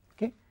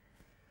 okay.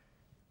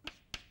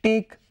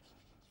 Take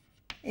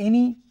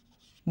any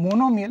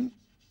monomial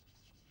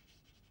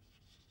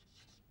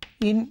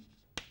in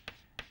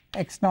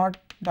x naught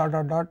dot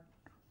dot dot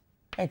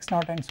x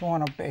naught and so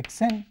on up to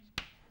xn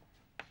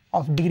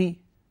of degree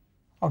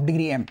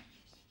m,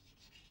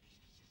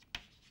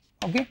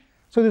 okay.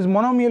 So this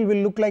monomial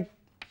will look like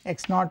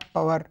x naught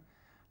power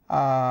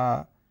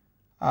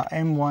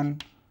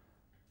m1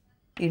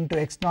 into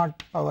x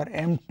naught power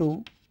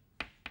m2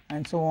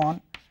 and so on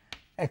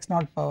x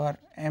naught power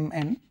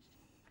mn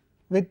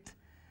with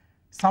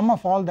sum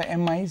of all the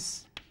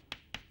mi's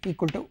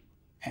equal to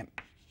m.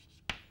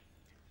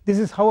 This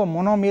is how a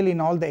monomial in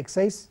all the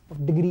xi's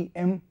of degree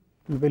m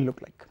will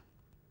look like,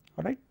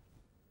 alright.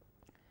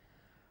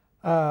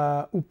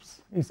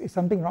 Oops, is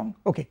something wrong?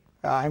 Okay,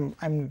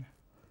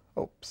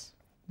 oops,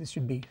 this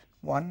should be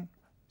 1,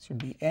 should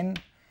be n,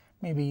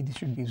 maybe this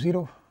should be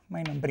 0,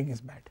 my numbering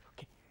is bad,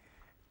 okay,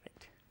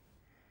 right,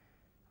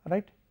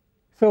 alright.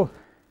 So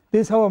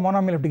this is how a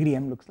monomial of degree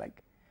m looks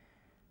like,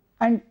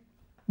 and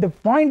the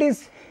point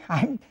is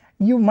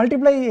you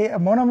multiply a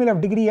monomial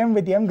of degree m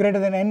with m greater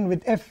than n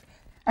with f,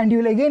 and you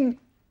will again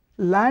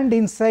land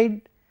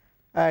inside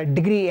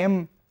degree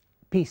m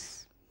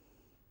piece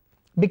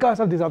because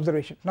of this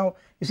observation. Now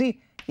you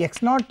see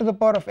x naught to the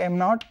power of m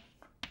naught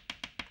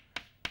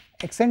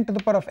xn to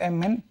the power of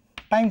mn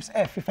times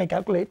f, if I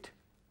calculate,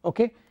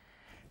 okay.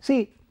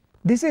 See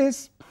this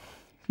is,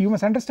 you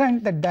must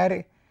understand that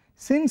there,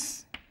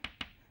 since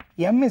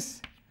m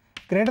is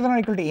greater than or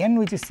equal to n,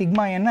 which is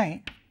sigma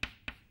ni,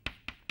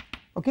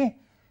 okay.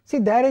 See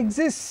there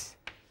exists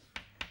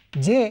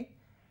j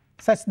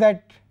such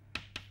that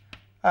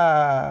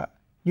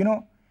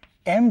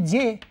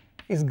mj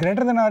is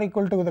greater than or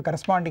equal to the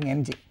corresponding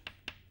nj.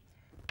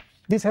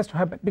 This has to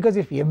happen because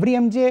if every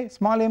mj,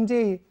 small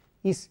mj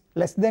is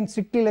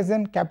strictly less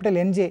than capital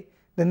Nj,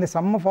 then the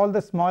sum of all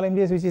the small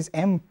mj's, which is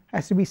m,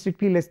 has to be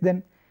strictly less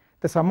than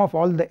the sum of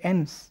all the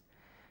n's,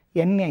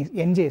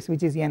 nj's,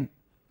 which is n,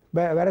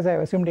 whereas I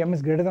have assumed m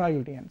is greater than or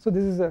equal to n. So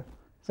this is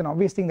it's an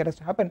obvious thing that has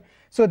to happen.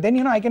 So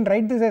then I can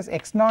write this as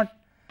x naught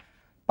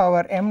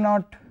power m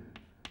naught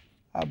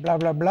blah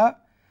blah blah,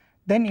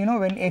 then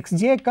when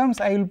xj comes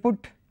I will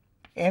put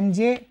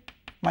mj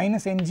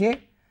minus nj,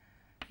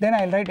 then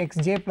I will write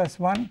xj plus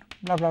 1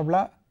 blah blah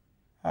blah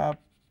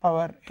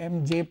power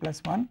mj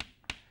plus 1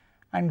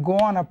 and go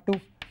on up to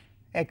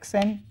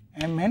xn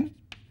mn.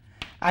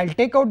 I will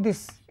take out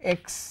this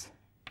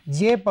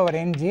xj power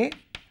nj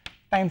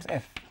times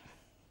f,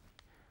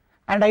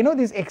 and I know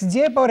this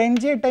xj power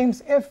nj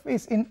times f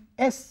is in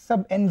s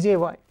sub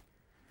njy,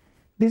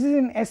 this is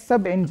in s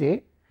sub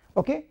nj,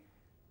 okay.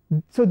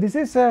 So this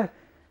is a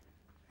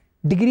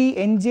degree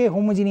nj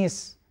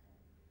homogeneous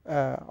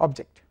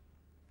object,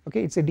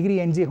 okay, it is a degree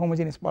nj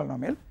homogeneous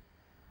polynomial,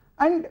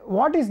 and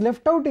what is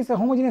left out is a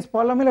homogeneous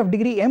polynomial of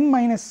degree m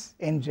minus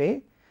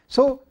nj.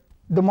 So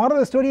the moral of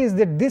the story is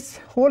that this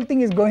whole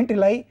thing is going to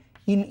lie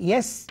in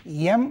s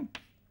m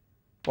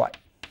y,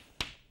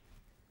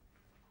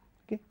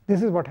 okay.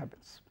 This is what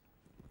happens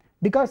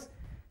because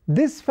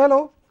this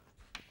fellow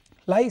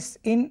lies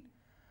in,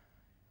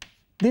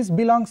 this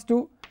belongs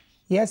to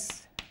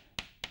s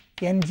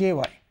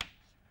njy,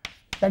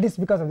 that is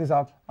because of this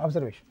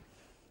observation,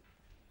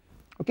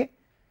 okay.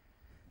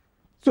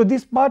 So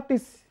this part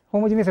is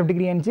homogeneous of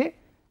degree nj,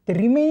 the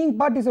remaining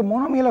part is a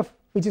monomial of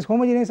which is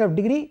homogeneous of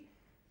degree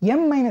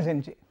m minus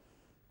nj,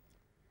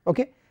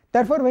 okay.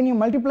 Therefore when you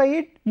multiply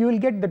it you will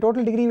get the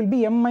total degree will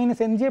be m minus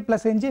nj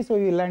plus nj, so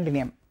you will land in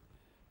m,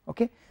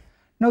 okay.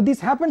 Now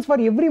this happens for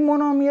every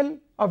monomial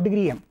of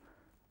degree m,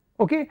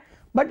 okay,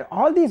 but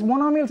all these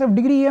monomials of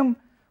degree m,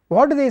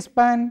 what do they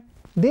span?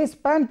 They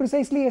span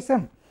precisely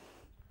Sm,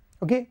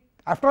 okay.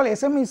 After all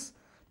Sm is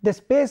the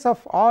space of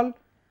all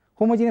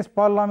homogeneous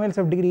polynomials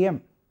of degree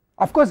m,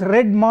 of course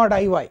red mod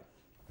iy,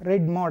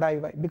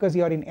 because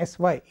you are in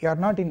sy, you are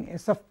not in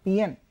S of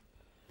Pn,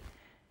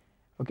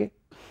 okay,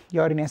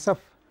 you are in S of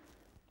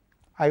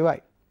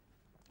Iy.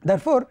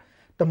 Therefore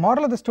the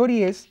moral of the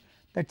story is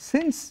that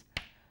since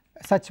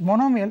such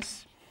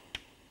monomials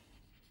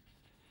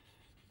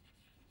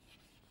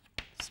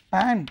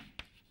span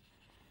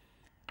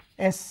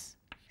S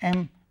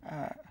m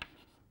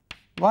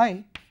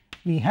y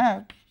we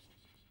have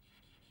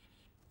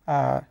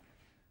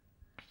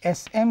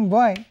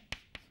Smy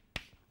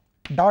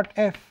dot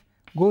f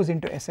goes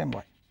into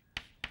Smy.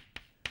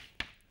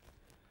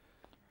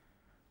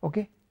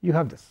 Okay, you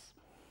have this.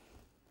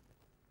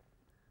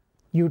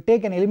 You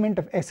take an element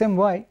of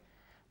Smy,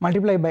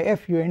 multiply by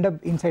f, you end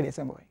up inside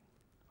Smy.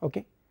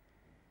 Okay,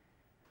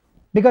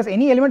 because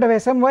any element of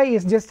Smy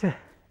is just a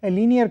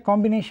linear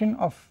combination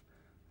of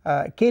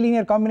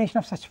k-linear combination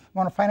of such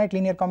finite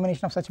linear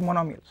combination of such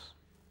monomials,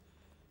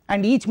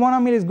 and each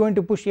monomial is going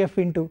to push f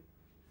into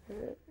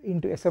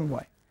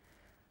Smy.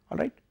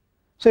 Alright,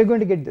 so you are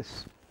going to get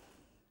this,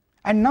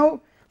 and now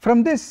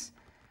from this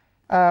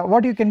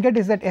what you can get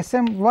is that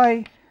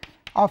Smy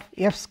of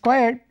f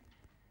squared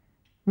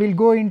will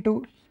go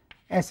into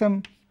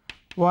Smy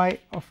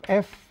of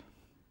f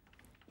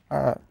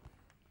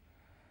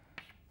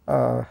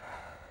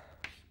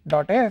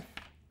dot f,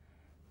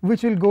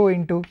 which will go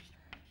into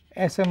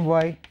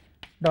Smy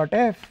dot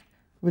f,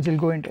 which will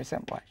go into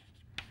Smy,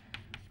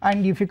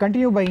 and if you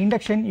continue by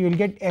induction you will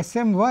get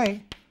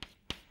Smy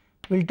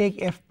will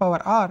take f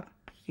power r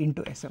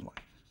into Smy.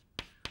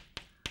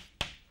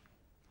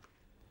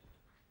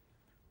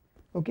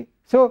 Okay,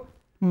 so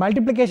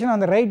multiplication on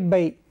the right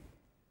by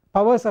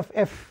powers of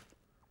f,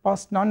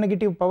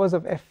 non-negative powers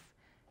of f,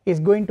 is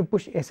going to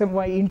push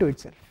Smy into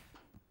itself.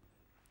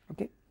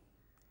 Okay,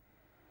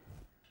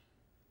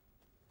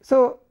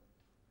 so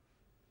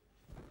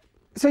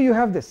you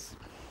have this.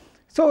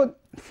 So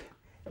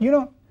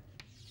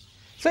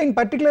so in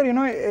particular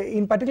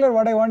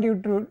what I want you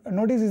to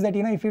notice is that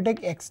if you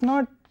take x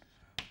naught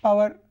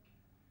power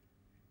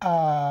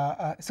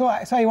so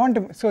I want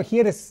to,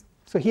 here is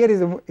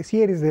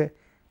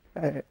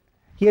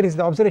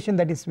the observation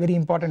that is very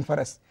important for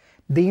us.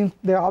 The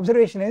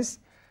observation is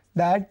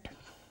that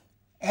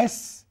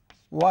Syf,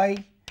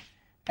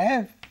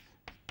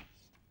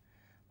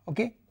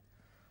 okay,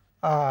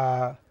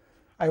 I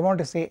want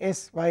to say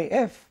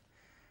Syf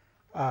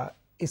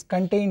is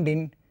contained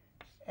in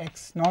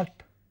x naught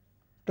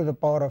to the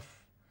power of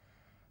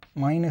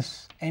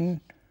minus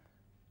n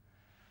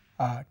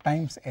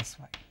times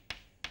Sy.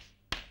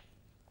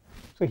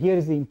 So here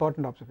is the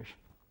important observation.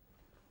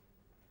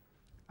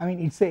 I mean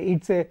it's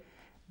a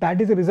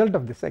that is a result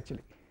of this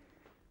actually.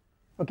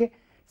 Okay,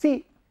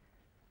 see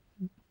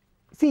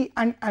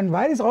and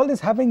where is all this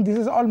happening? This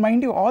is all,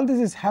 mind you, all this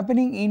is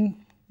happening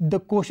in the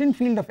quotient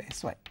field of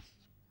Sy,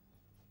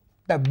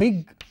 the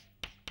big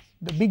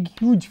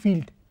huge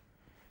field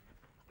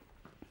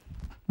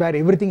where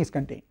everything is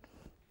contained,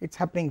 it is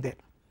happening there.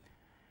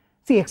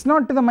 See, x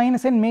naught to the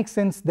minus n makes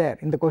sense there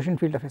in the quotient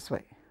field of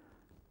Sy.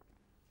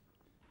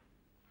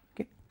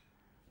 Okay,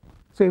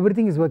 so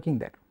everything is working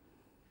there,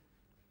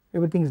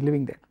 everything is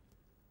living there,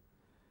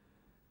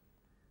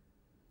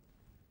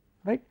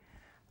 right.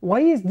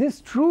 Why is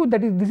this true?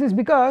 That is, this is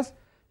because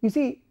you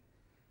see,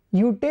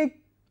 you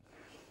take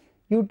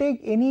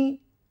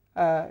any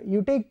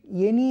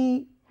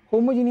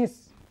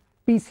homogeneous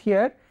piece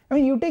here, I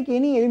mean you take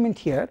any element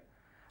here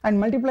and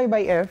multiply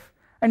by f,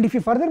 and if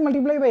you further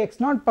multiply by x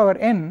naught power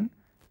n,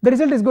 the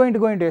result is going to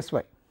go into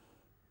Sy.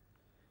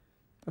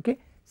 Okay,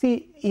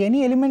 see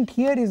any element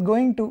here is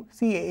going to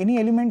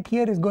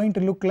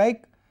look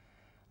like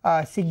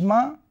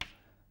sigma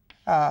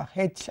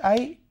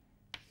hi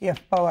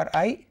f power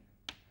I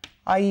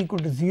equal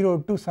to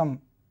 0 to some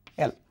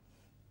L.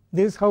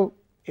 This is how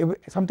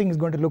something is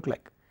going to look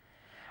like,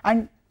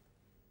 and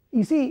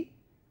you see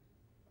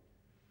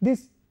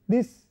this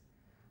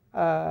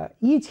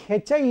each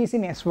hi is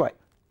in Sy.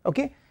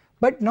 Okay,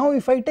 but now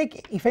if I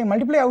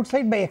multiply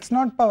outside by x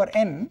naught power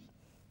n,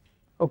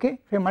 okay,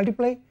 if I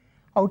multiply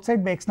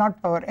outside by x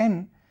naught power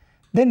n,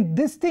 then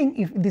this thing,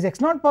 if this x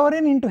naught power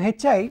n into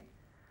hi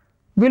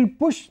will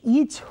push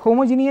each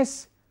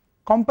homogeneous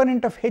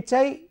component of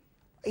hi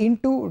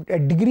into a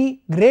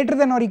degree greater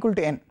than or equal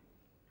to n.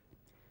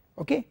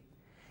 Okay,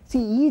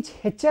 see each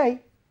hi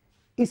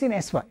is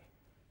in Sy,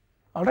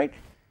 alright,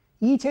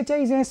 each hi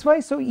is in Sy,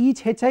 so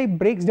each hi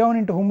breaks down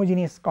into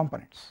homogeneous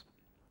components,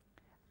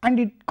 and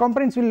it could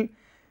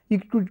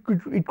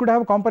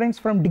have components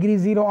from degree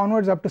 0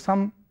 onwards up to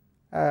some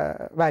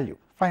value,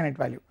 finite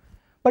value,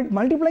 but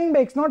multiplying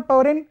by x naught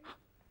power n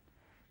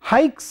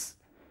hikes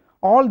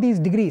all these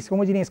degrees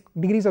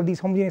of these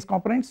homogeneous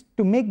components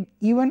to make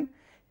even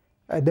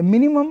the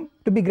minimum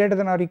to be greater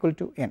than or equal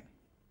to n.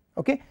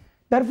 Okay,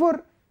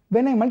 therefore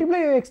when I multiply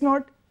by x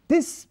naught,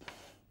 this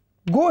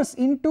goes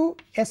into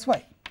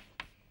Sy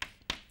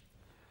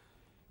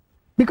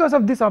because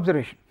of this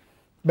observation.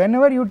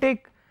 Whenever you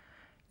take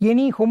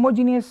any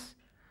homogeneous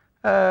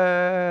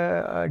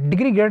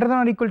degree greater than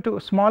or equal to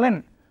small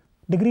n,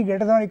 I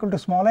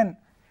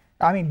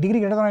mean degree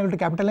greater than or equal to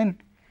capital N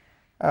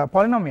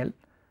polynomial,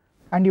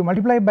 and you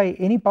multiply by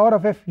any power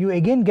of f, you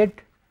again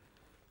get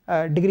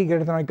degree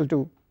greater than or equal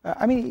to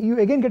you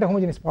again get a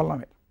homogeneous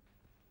polynomial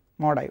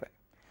mod Iy.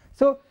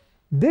 So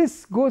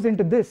this goes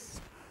into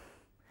this,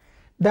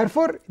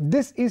 therefore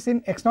this is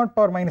in x naught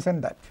power minus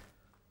n that.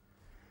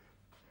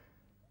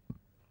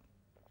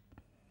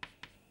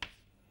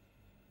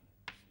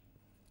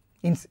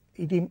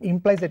 it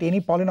implies that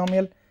any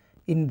polynomial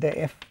in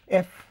the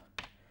f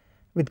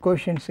with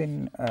coefficients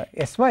in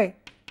sy,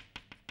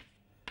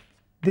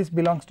 this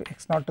belongs to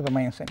x naught to the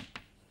minus n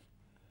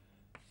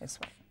sy.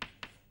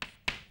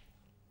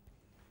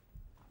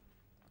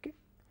 Okay,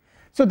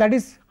 so that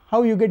is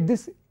how you get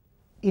this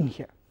in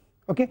here.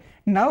 Okay,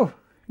 now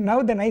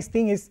the nice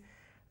thing is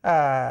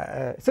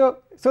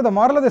so the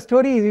moral of the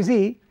story is, you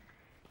see,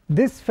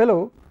 this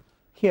fellow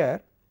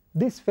here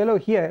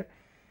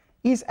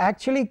is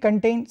actually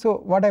contained. So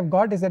what I've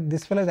got is that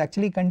this fellow is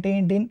actually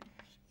contained in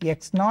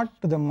x naught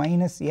to the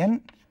minus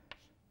n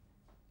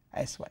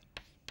sy,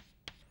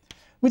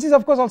 which is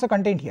of course also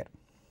contained here.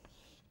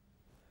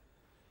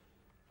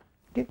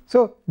 Okay,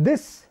 so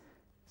this,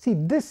 see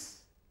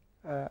this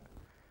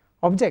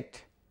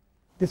object,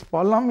 this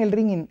polynomial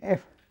ring in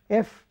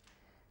f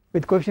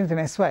with coefficients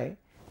in sy,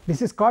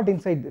 this is caught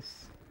inside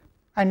this,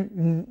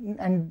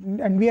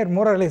 and we are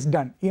more or less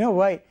done. You know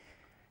why?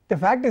 The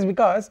fact is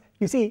because,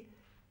 you see,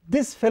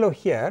 this fellow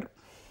here,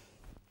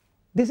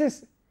 this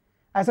is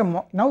as a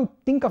now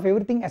think of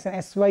everything as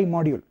an sy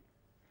module.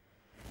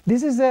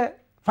 This is a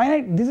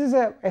finite, this is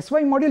a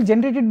sy module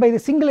generated by the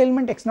single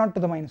element x naught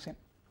to the minus n.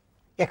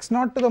 X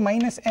naught to the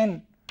minus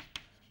n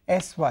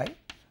sy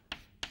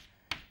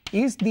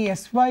is the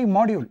sy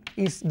module,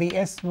 is the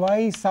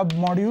sy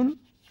submodule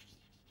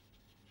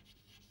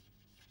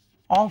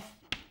of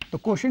the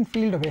quotient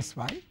field of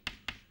sy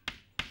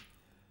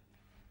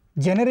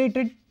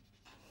generated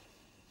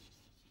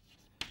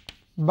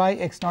by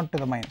x naught to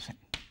the minus n.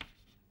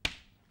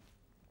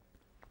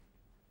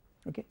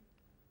 Okay,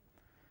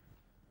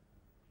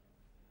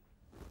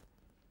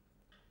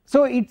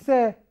 so it's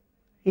a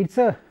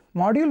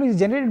module which is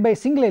generated by a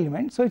single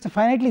element, so it's a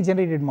finitely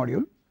generated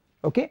module.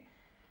 Okay,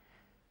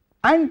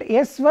 and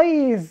sy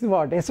is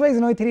what? Sy is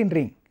a Noetherian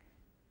ring.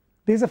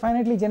 This is a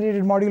finitely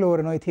generated module over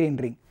a Noetherian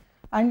ring,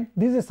 and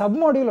this is a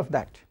submodule of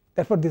that,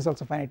 therefore this is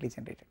also finitely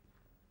generated.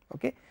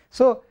 Okay,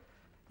 so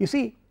you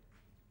see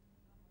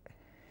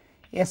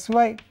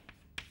sy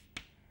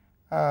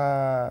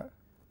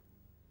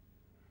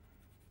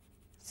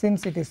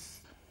since it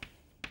is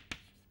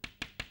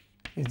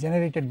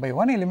generated by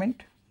one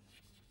element,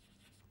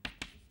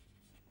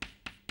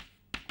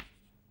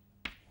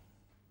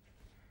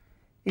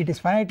 it is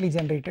finitely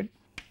generated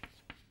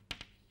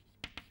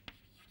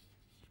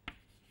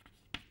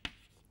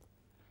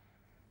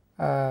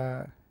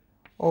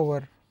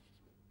over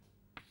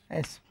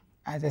S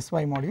as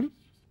sy module,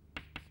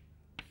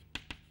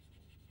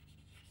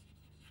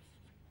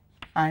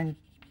 and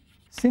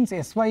since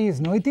sy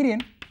is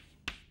Noetherian,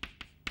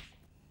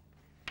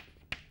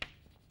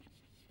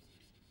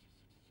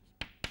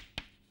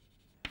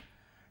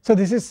 so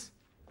this is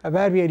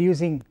where we are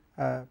using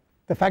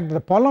the fact that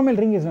the polynomial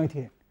ring is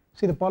Noetherian.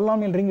 See, the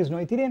polynomial ring is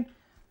Noetherian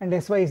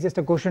and sy is just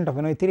a quotient of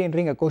a Noetherian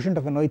ring. A quotient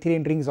of a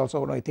Noetherian ring is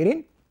also a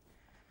Noetherian.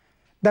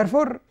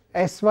 Therefore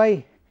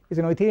sy is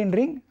a Noetherian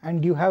ring,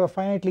 and you have a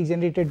finitely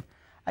generated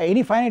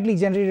any finitely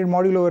generated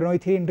module over a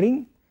Noetherian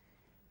ring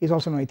is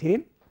also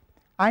Noetherian,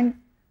 and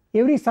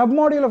every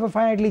submodule of a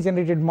finitely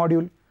generated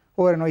module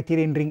over a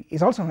Noetherian ring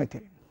is also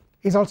Noetherian,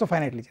 is also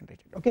finitely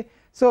generated. Okay,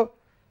 so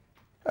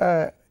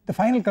the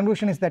final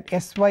conclusion is that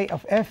sy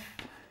of f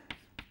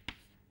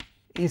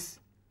is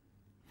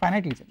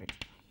finitely generated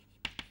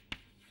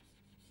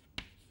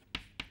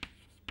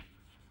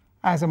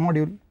as a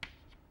module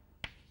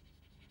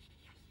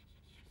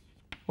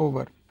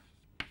over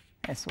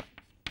sy.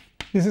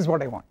 This is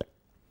what I want.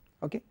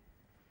 Okay,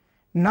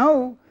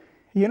 now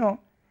you know,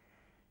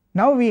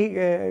 now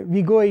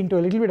we go into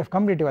a little bit of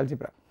commutative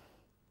algebra.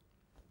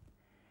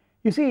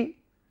 You see,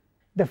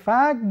 the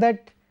fact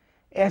that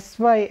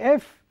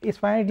syf is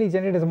finitely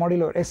generated as a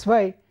module over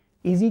sy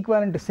is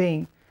equivalent to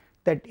saying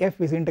that f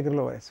is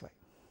integral over sy.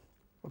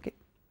 Okay,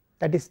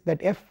 that is that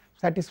f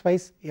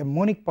satisfies a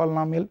monic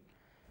polynomial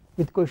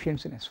with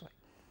coefficients in sy.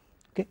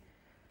 Okay,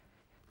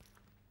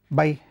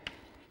 by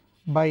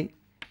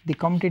the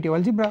commutative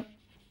algebra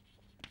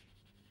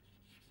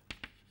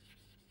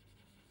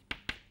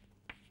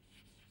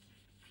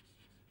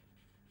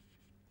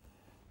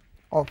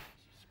of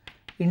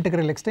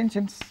integral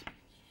extensions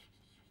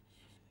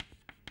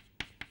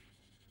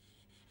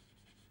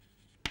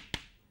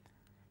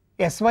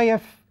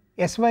syf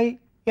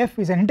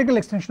is an integral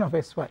extension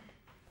of sy.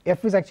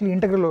 F is actually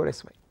integral over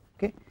sy.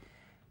 Okay,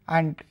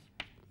 and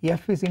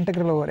f is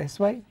integral over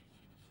sy.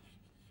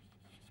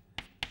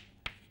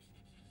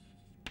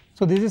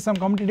 So this is some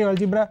commutative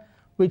algebra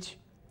which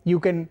you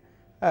can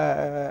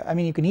I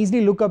mean you can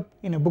easily look up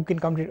in a book on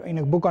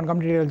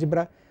commutative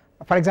algebra.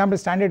 For example,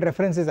 standard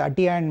reference is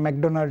Atiyah and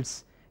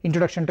MacDonald's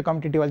Introduction to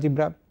Commutative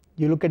Algebra.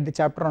 You look at the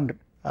chapter on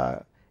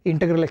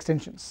integral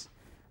extensions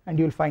and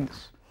you will find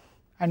this,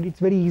 and it's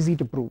very easy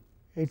to prove.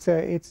 It's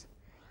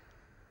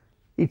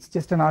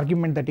just an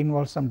argument that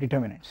involves some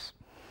determinants.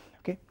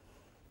 Okay,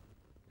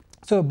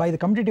 so by the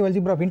commutative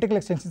algebra of integral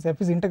extensions,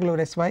 f is integral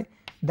over sy,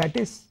 that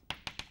is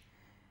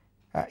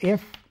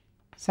f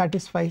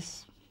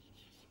satisfies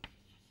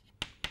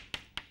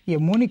a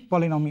monic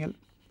polynomial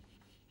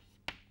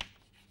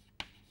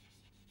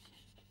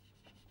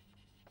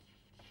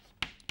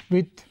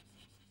with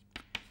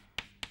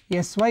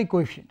sy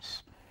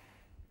coefficients.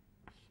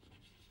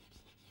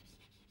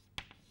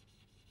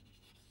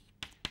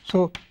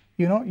 So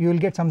you will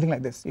get something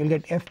like this, you will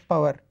get f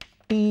power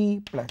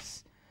t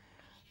plus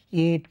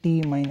a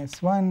t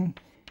minus 1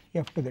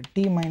 f to the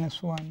t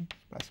minus 1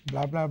 plus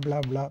blah blah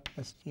blah blah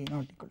plus a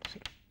not equal to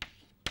 0,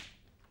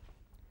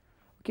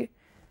 okay,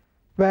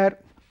 where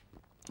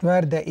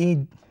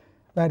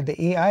the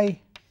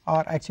ai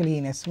are actually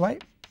in sy,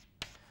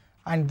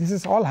 and this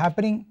is all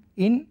happening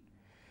in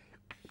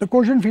the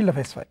quotient field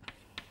of sy,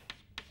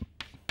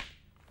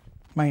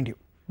 mind you,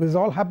 this is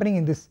all happening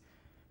in this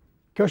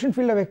quotient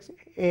field of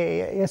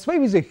sy,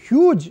 is a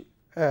huge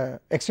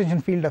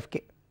extension field of k,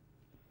 it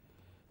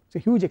is a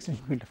huge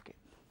extension field of k.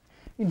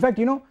 In fact,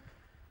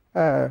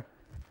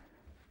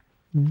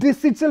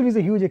 this itself is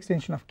a huge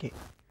extension of k,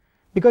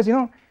 because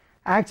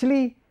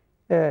actually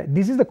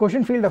this is the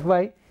quotient field of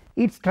y,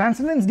 its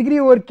transcendence degree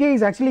over k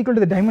is actually equal to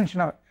the dimension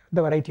of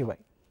the variety y.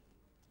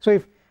 So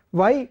if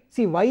y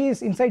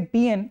is inside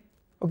Pn,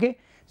 okay,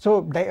 so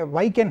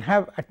y can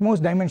have at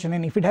most dimension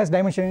n, if it has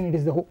dimension n it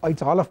is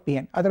all of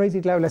Pn, otherwise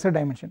it will have lesser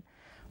dimension,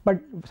 but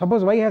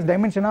suppose y has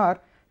dimension r,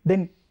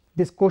 then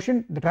this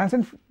quotient, the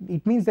transcend,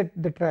 it means that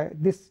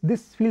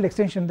this field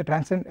extension,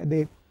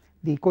 the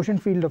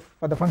quotient field of,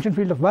 or the function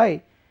field of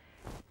y,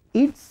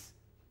 its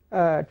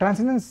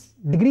transcendence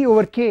degree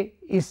over k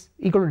is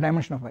equal to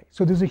dimension of y.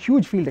 So this is a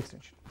huge field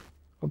extension,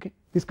 okay,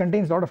 this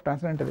contains a lot of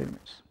transcendental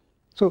elements.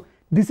 So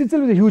this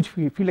itself is a huge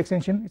field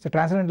extension, it is a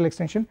transcendental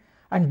extension,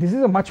 and this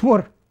is a much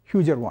more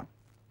huger one,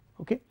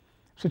 okay.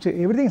 So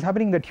everything is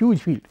happening in that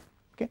huge field,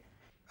 okay.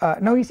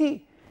 Now you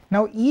see,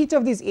 now each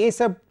of these a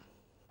sub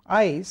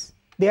i's,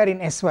 they are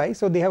in sy,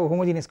 so they have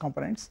homogeneous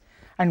components,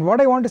 and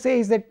what I want to say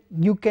is that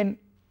you can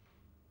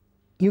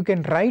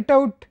write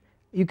out,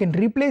 you can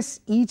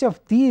replace each of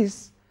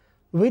these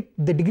with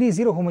the degree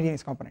 0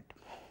 homogeneous component,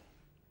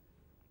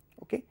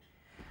 okay,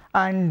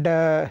 and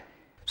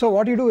so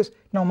what you do is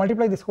now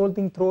multiply this whole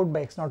thing throughout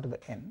by x0 to the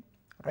n,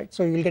 right.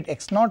 So you will get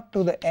x0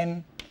 to the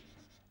n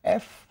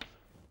f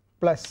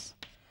plus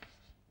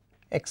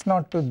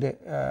x0 to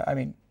the I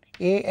mean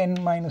a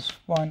n minus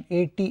 1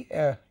 a t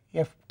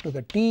f to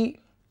the t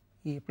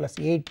e plus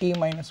a t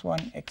minus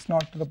 1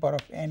 x0 to the power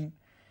of n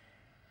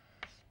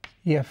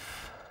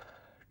f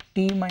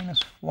t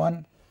minus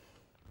 1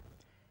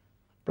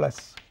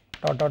 plus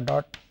dot dot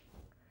dot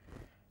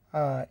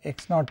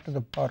x0 to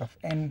the power of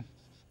n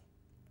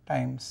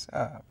times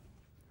a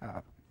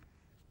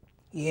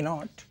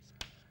naught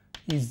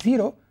is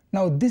 0.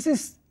 Now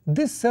this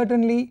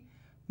certainly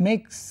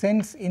makes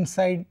sense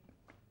inside,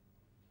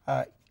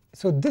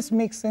 so this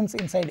makes sense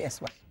inside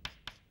sy,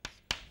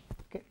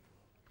 okay,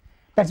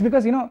 that is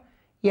because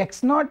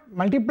x0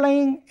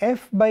 multiplying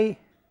f by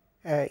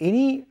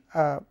any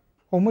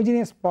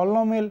homogeneous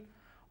polynomial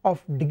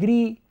of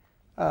degree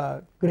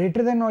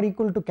greater than or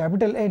equal to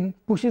capital N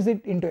pushes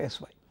it into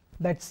sy,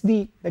 that's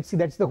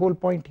the whole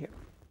point here.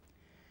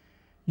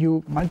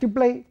 You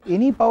multiply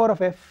any power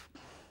of f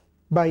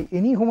by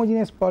any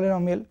homogeneous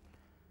polynomial,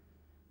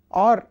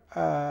 or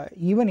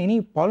even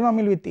any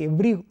polynomial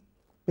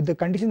with the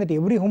condition that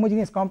every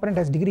homogeneous component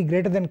has degree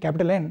greater than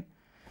capital N,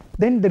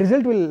 then the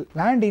result will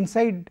land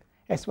inside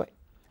sy.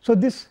 So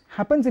this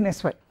happens in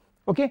sy,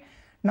 okay.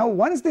 Now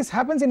once this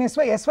happens in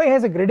sy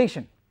has a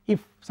gradation,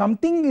 if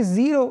something is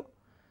 0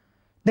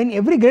 then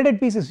every graded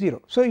piece is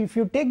 0. So if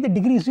you take the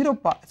degree 0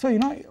 part, so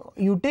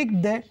you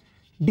take the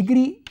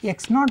degree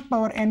x0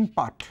 power n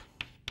part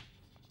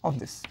of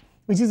this,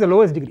 which is the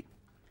lowest degree.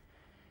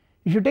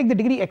 If you take the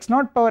degree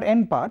x0 power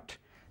n part,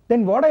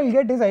 then what I will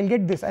get is I will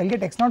get this, I will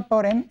get x0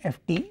 power n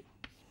ft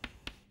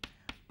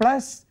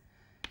plus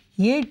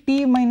a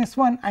t minus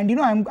 1, and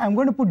I am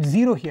going to put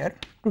 0 here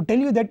to tell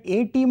you that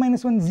a t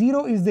minus 1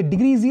 0 is the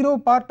degree 0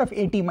 part of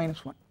a t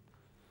minus 1.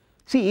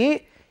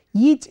 See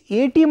each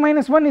a t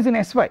minus 1 is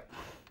in sy,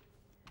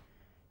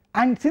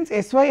 and since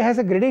sy has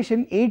a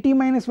gradation, a t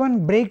minus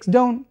 1 breaks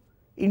down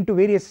into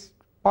various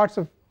parts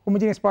of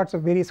homogeneous parts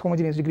of various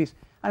homogeneous degrees,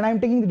 and I am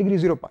taking the degree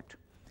 0 part.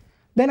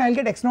 Then I will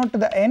get x0 to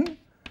the n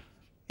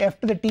f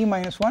to the t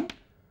minus 1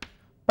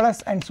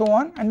 plus and so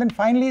on, and then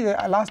finally the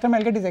last time I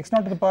will get is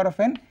x0 to the power of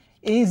n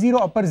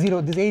a0 upper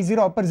 0, this a0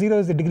 upper 0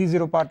 is the degree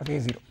 0 part of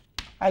a0,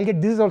 I will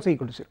get this is also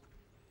equal to 0,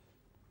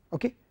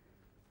 okay,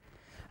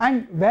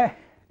 and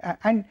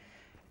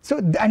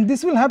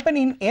this will happen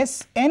in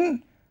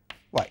Sny,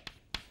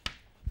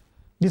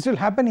 this will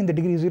happen in the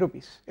degree 0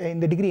 piece, in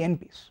the degree n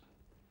piece,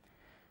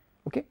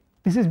 okay.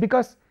 This is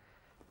because,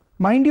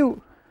 mind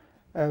you,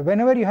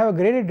 whenever you have a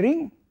graded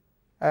ring,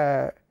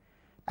 an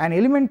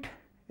element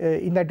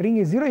in that ring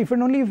is 0 if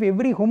and only if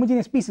every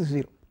homogeneous piece is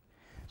 0.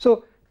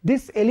 So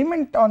this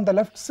element on the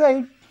left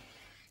side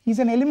is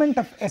an element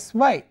of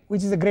Sy,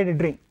 which is a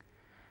graded ring.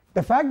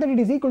 The fact that it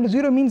is equal to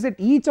 0 means that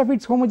each of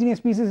its homogeneous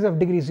pieces is of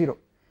degree 0,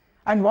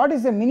 and what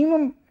is the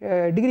minimum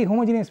degree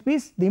homogeneous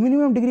piece? The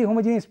minimum degree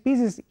homogeneous piece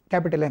is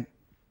capital N,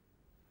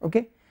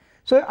 okay.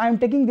 So I am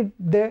taking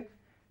the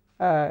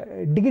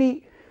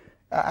degree,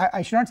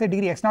 I should not say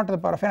degree x0 to the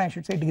power of n, I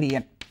should say degree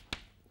n,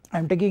 I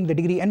am taking the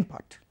degree n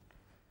part,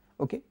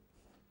 okay.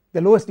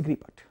 the lowest degree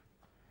part.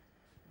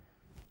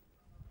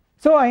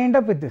 So I end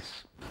up with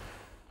this.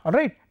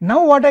 Alright,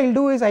 now what I will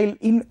do is I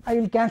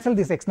will cancel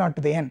this x0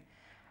 to the n,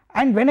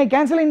 and when I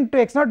cancel into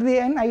x0 to the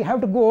n I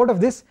have to go out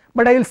of this,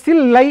 but I will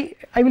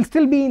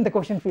still be in the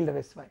quotient field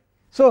of Sy.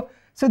 So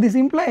this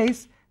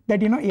implies that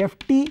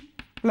ft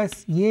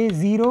plus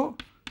a0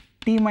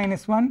 t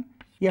minus 1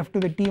 f to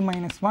the t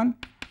minus 1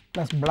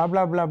 plus blah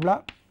blah blah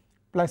blah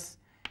plus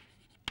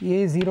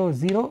a0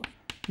 0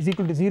 is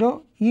equal to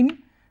 0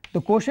 in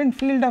the quotient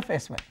field of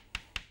Sy.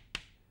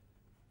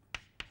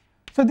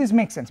 So this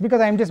makes sense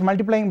because I am just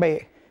multiplying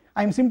by,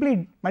 I am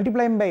simply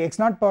multiplying by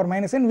x0 power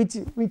minus n, which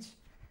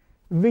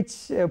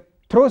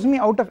throws me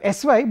out of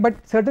Sy,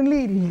 but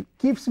certainly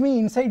keeps me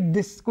inside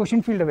this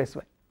quotient field of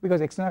Sy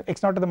because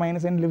x0 to the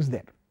minus n lives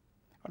there.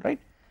 Alright,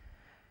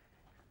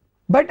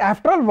 but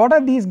after all, what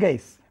are these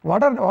guys?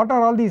 What are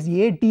all these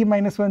a t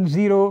minus 1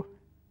 0?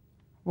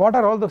 What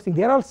are all those things?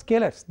 They are all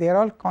scalars, they are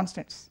all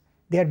constants,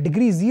 they are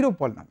degree 0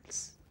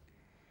 polynomials.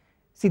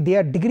 See, they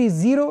are degree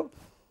 0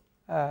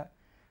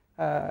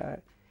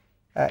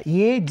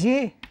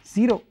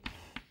 aj0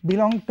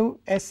 belong to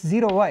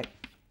S0y.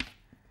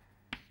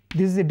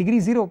 This is a degree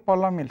 0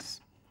 polynomials,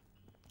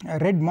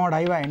 red mod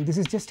iy, and this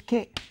is just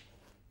k.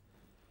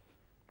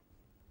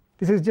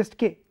 This is just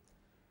k,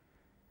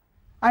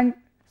 and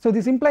so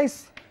this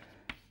implies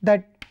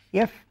that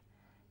f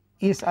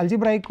is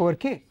algebraic over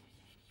k,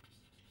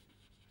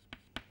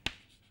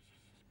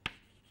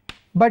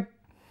 but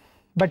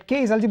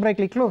k is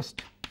algebraically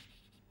closed.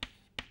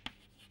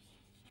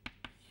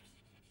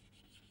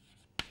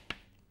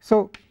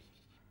 So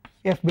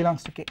f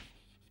belongs to k.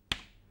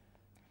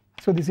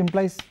 So this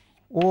implies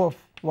O of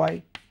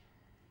y,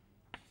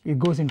 it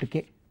goes into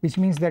k, which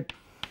means that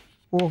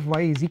O of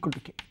y is equal to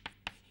k,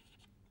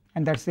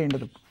 and that is the end of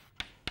the proof.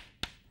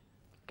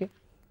 Okay.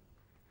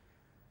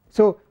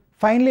 So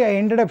finally I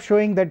ended up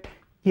showing that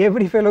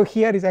every fellow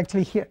here is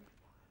actually here.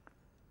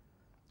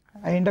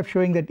 I end up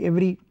showing that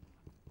every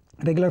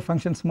regular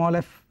function small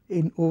f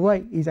in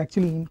Oy is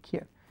actually in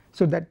here.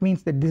 So that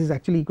means that this is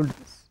actually equal to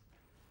this.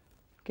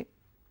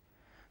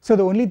 So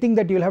the only thing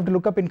that you will have to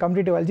look up in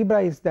commutative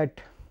algebra is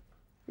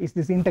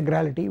this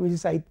integrality,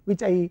 which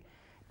I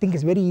think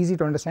is very easy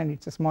to understand.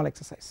 It's a small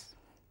exercise.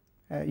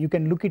 You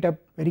can look it up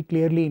very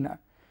clearly in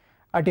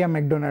Atiyah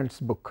McDonald's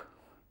book,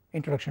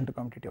 Introduction to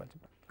Commutative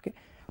Algebra. Okay,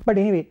 but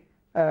anyway,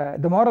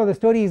 the moral of the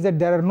story is that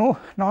there are no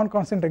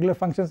non-constant regular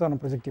functions on a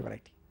projective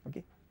variety.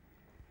 Okay,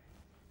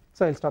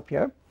 so I'll stop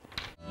here.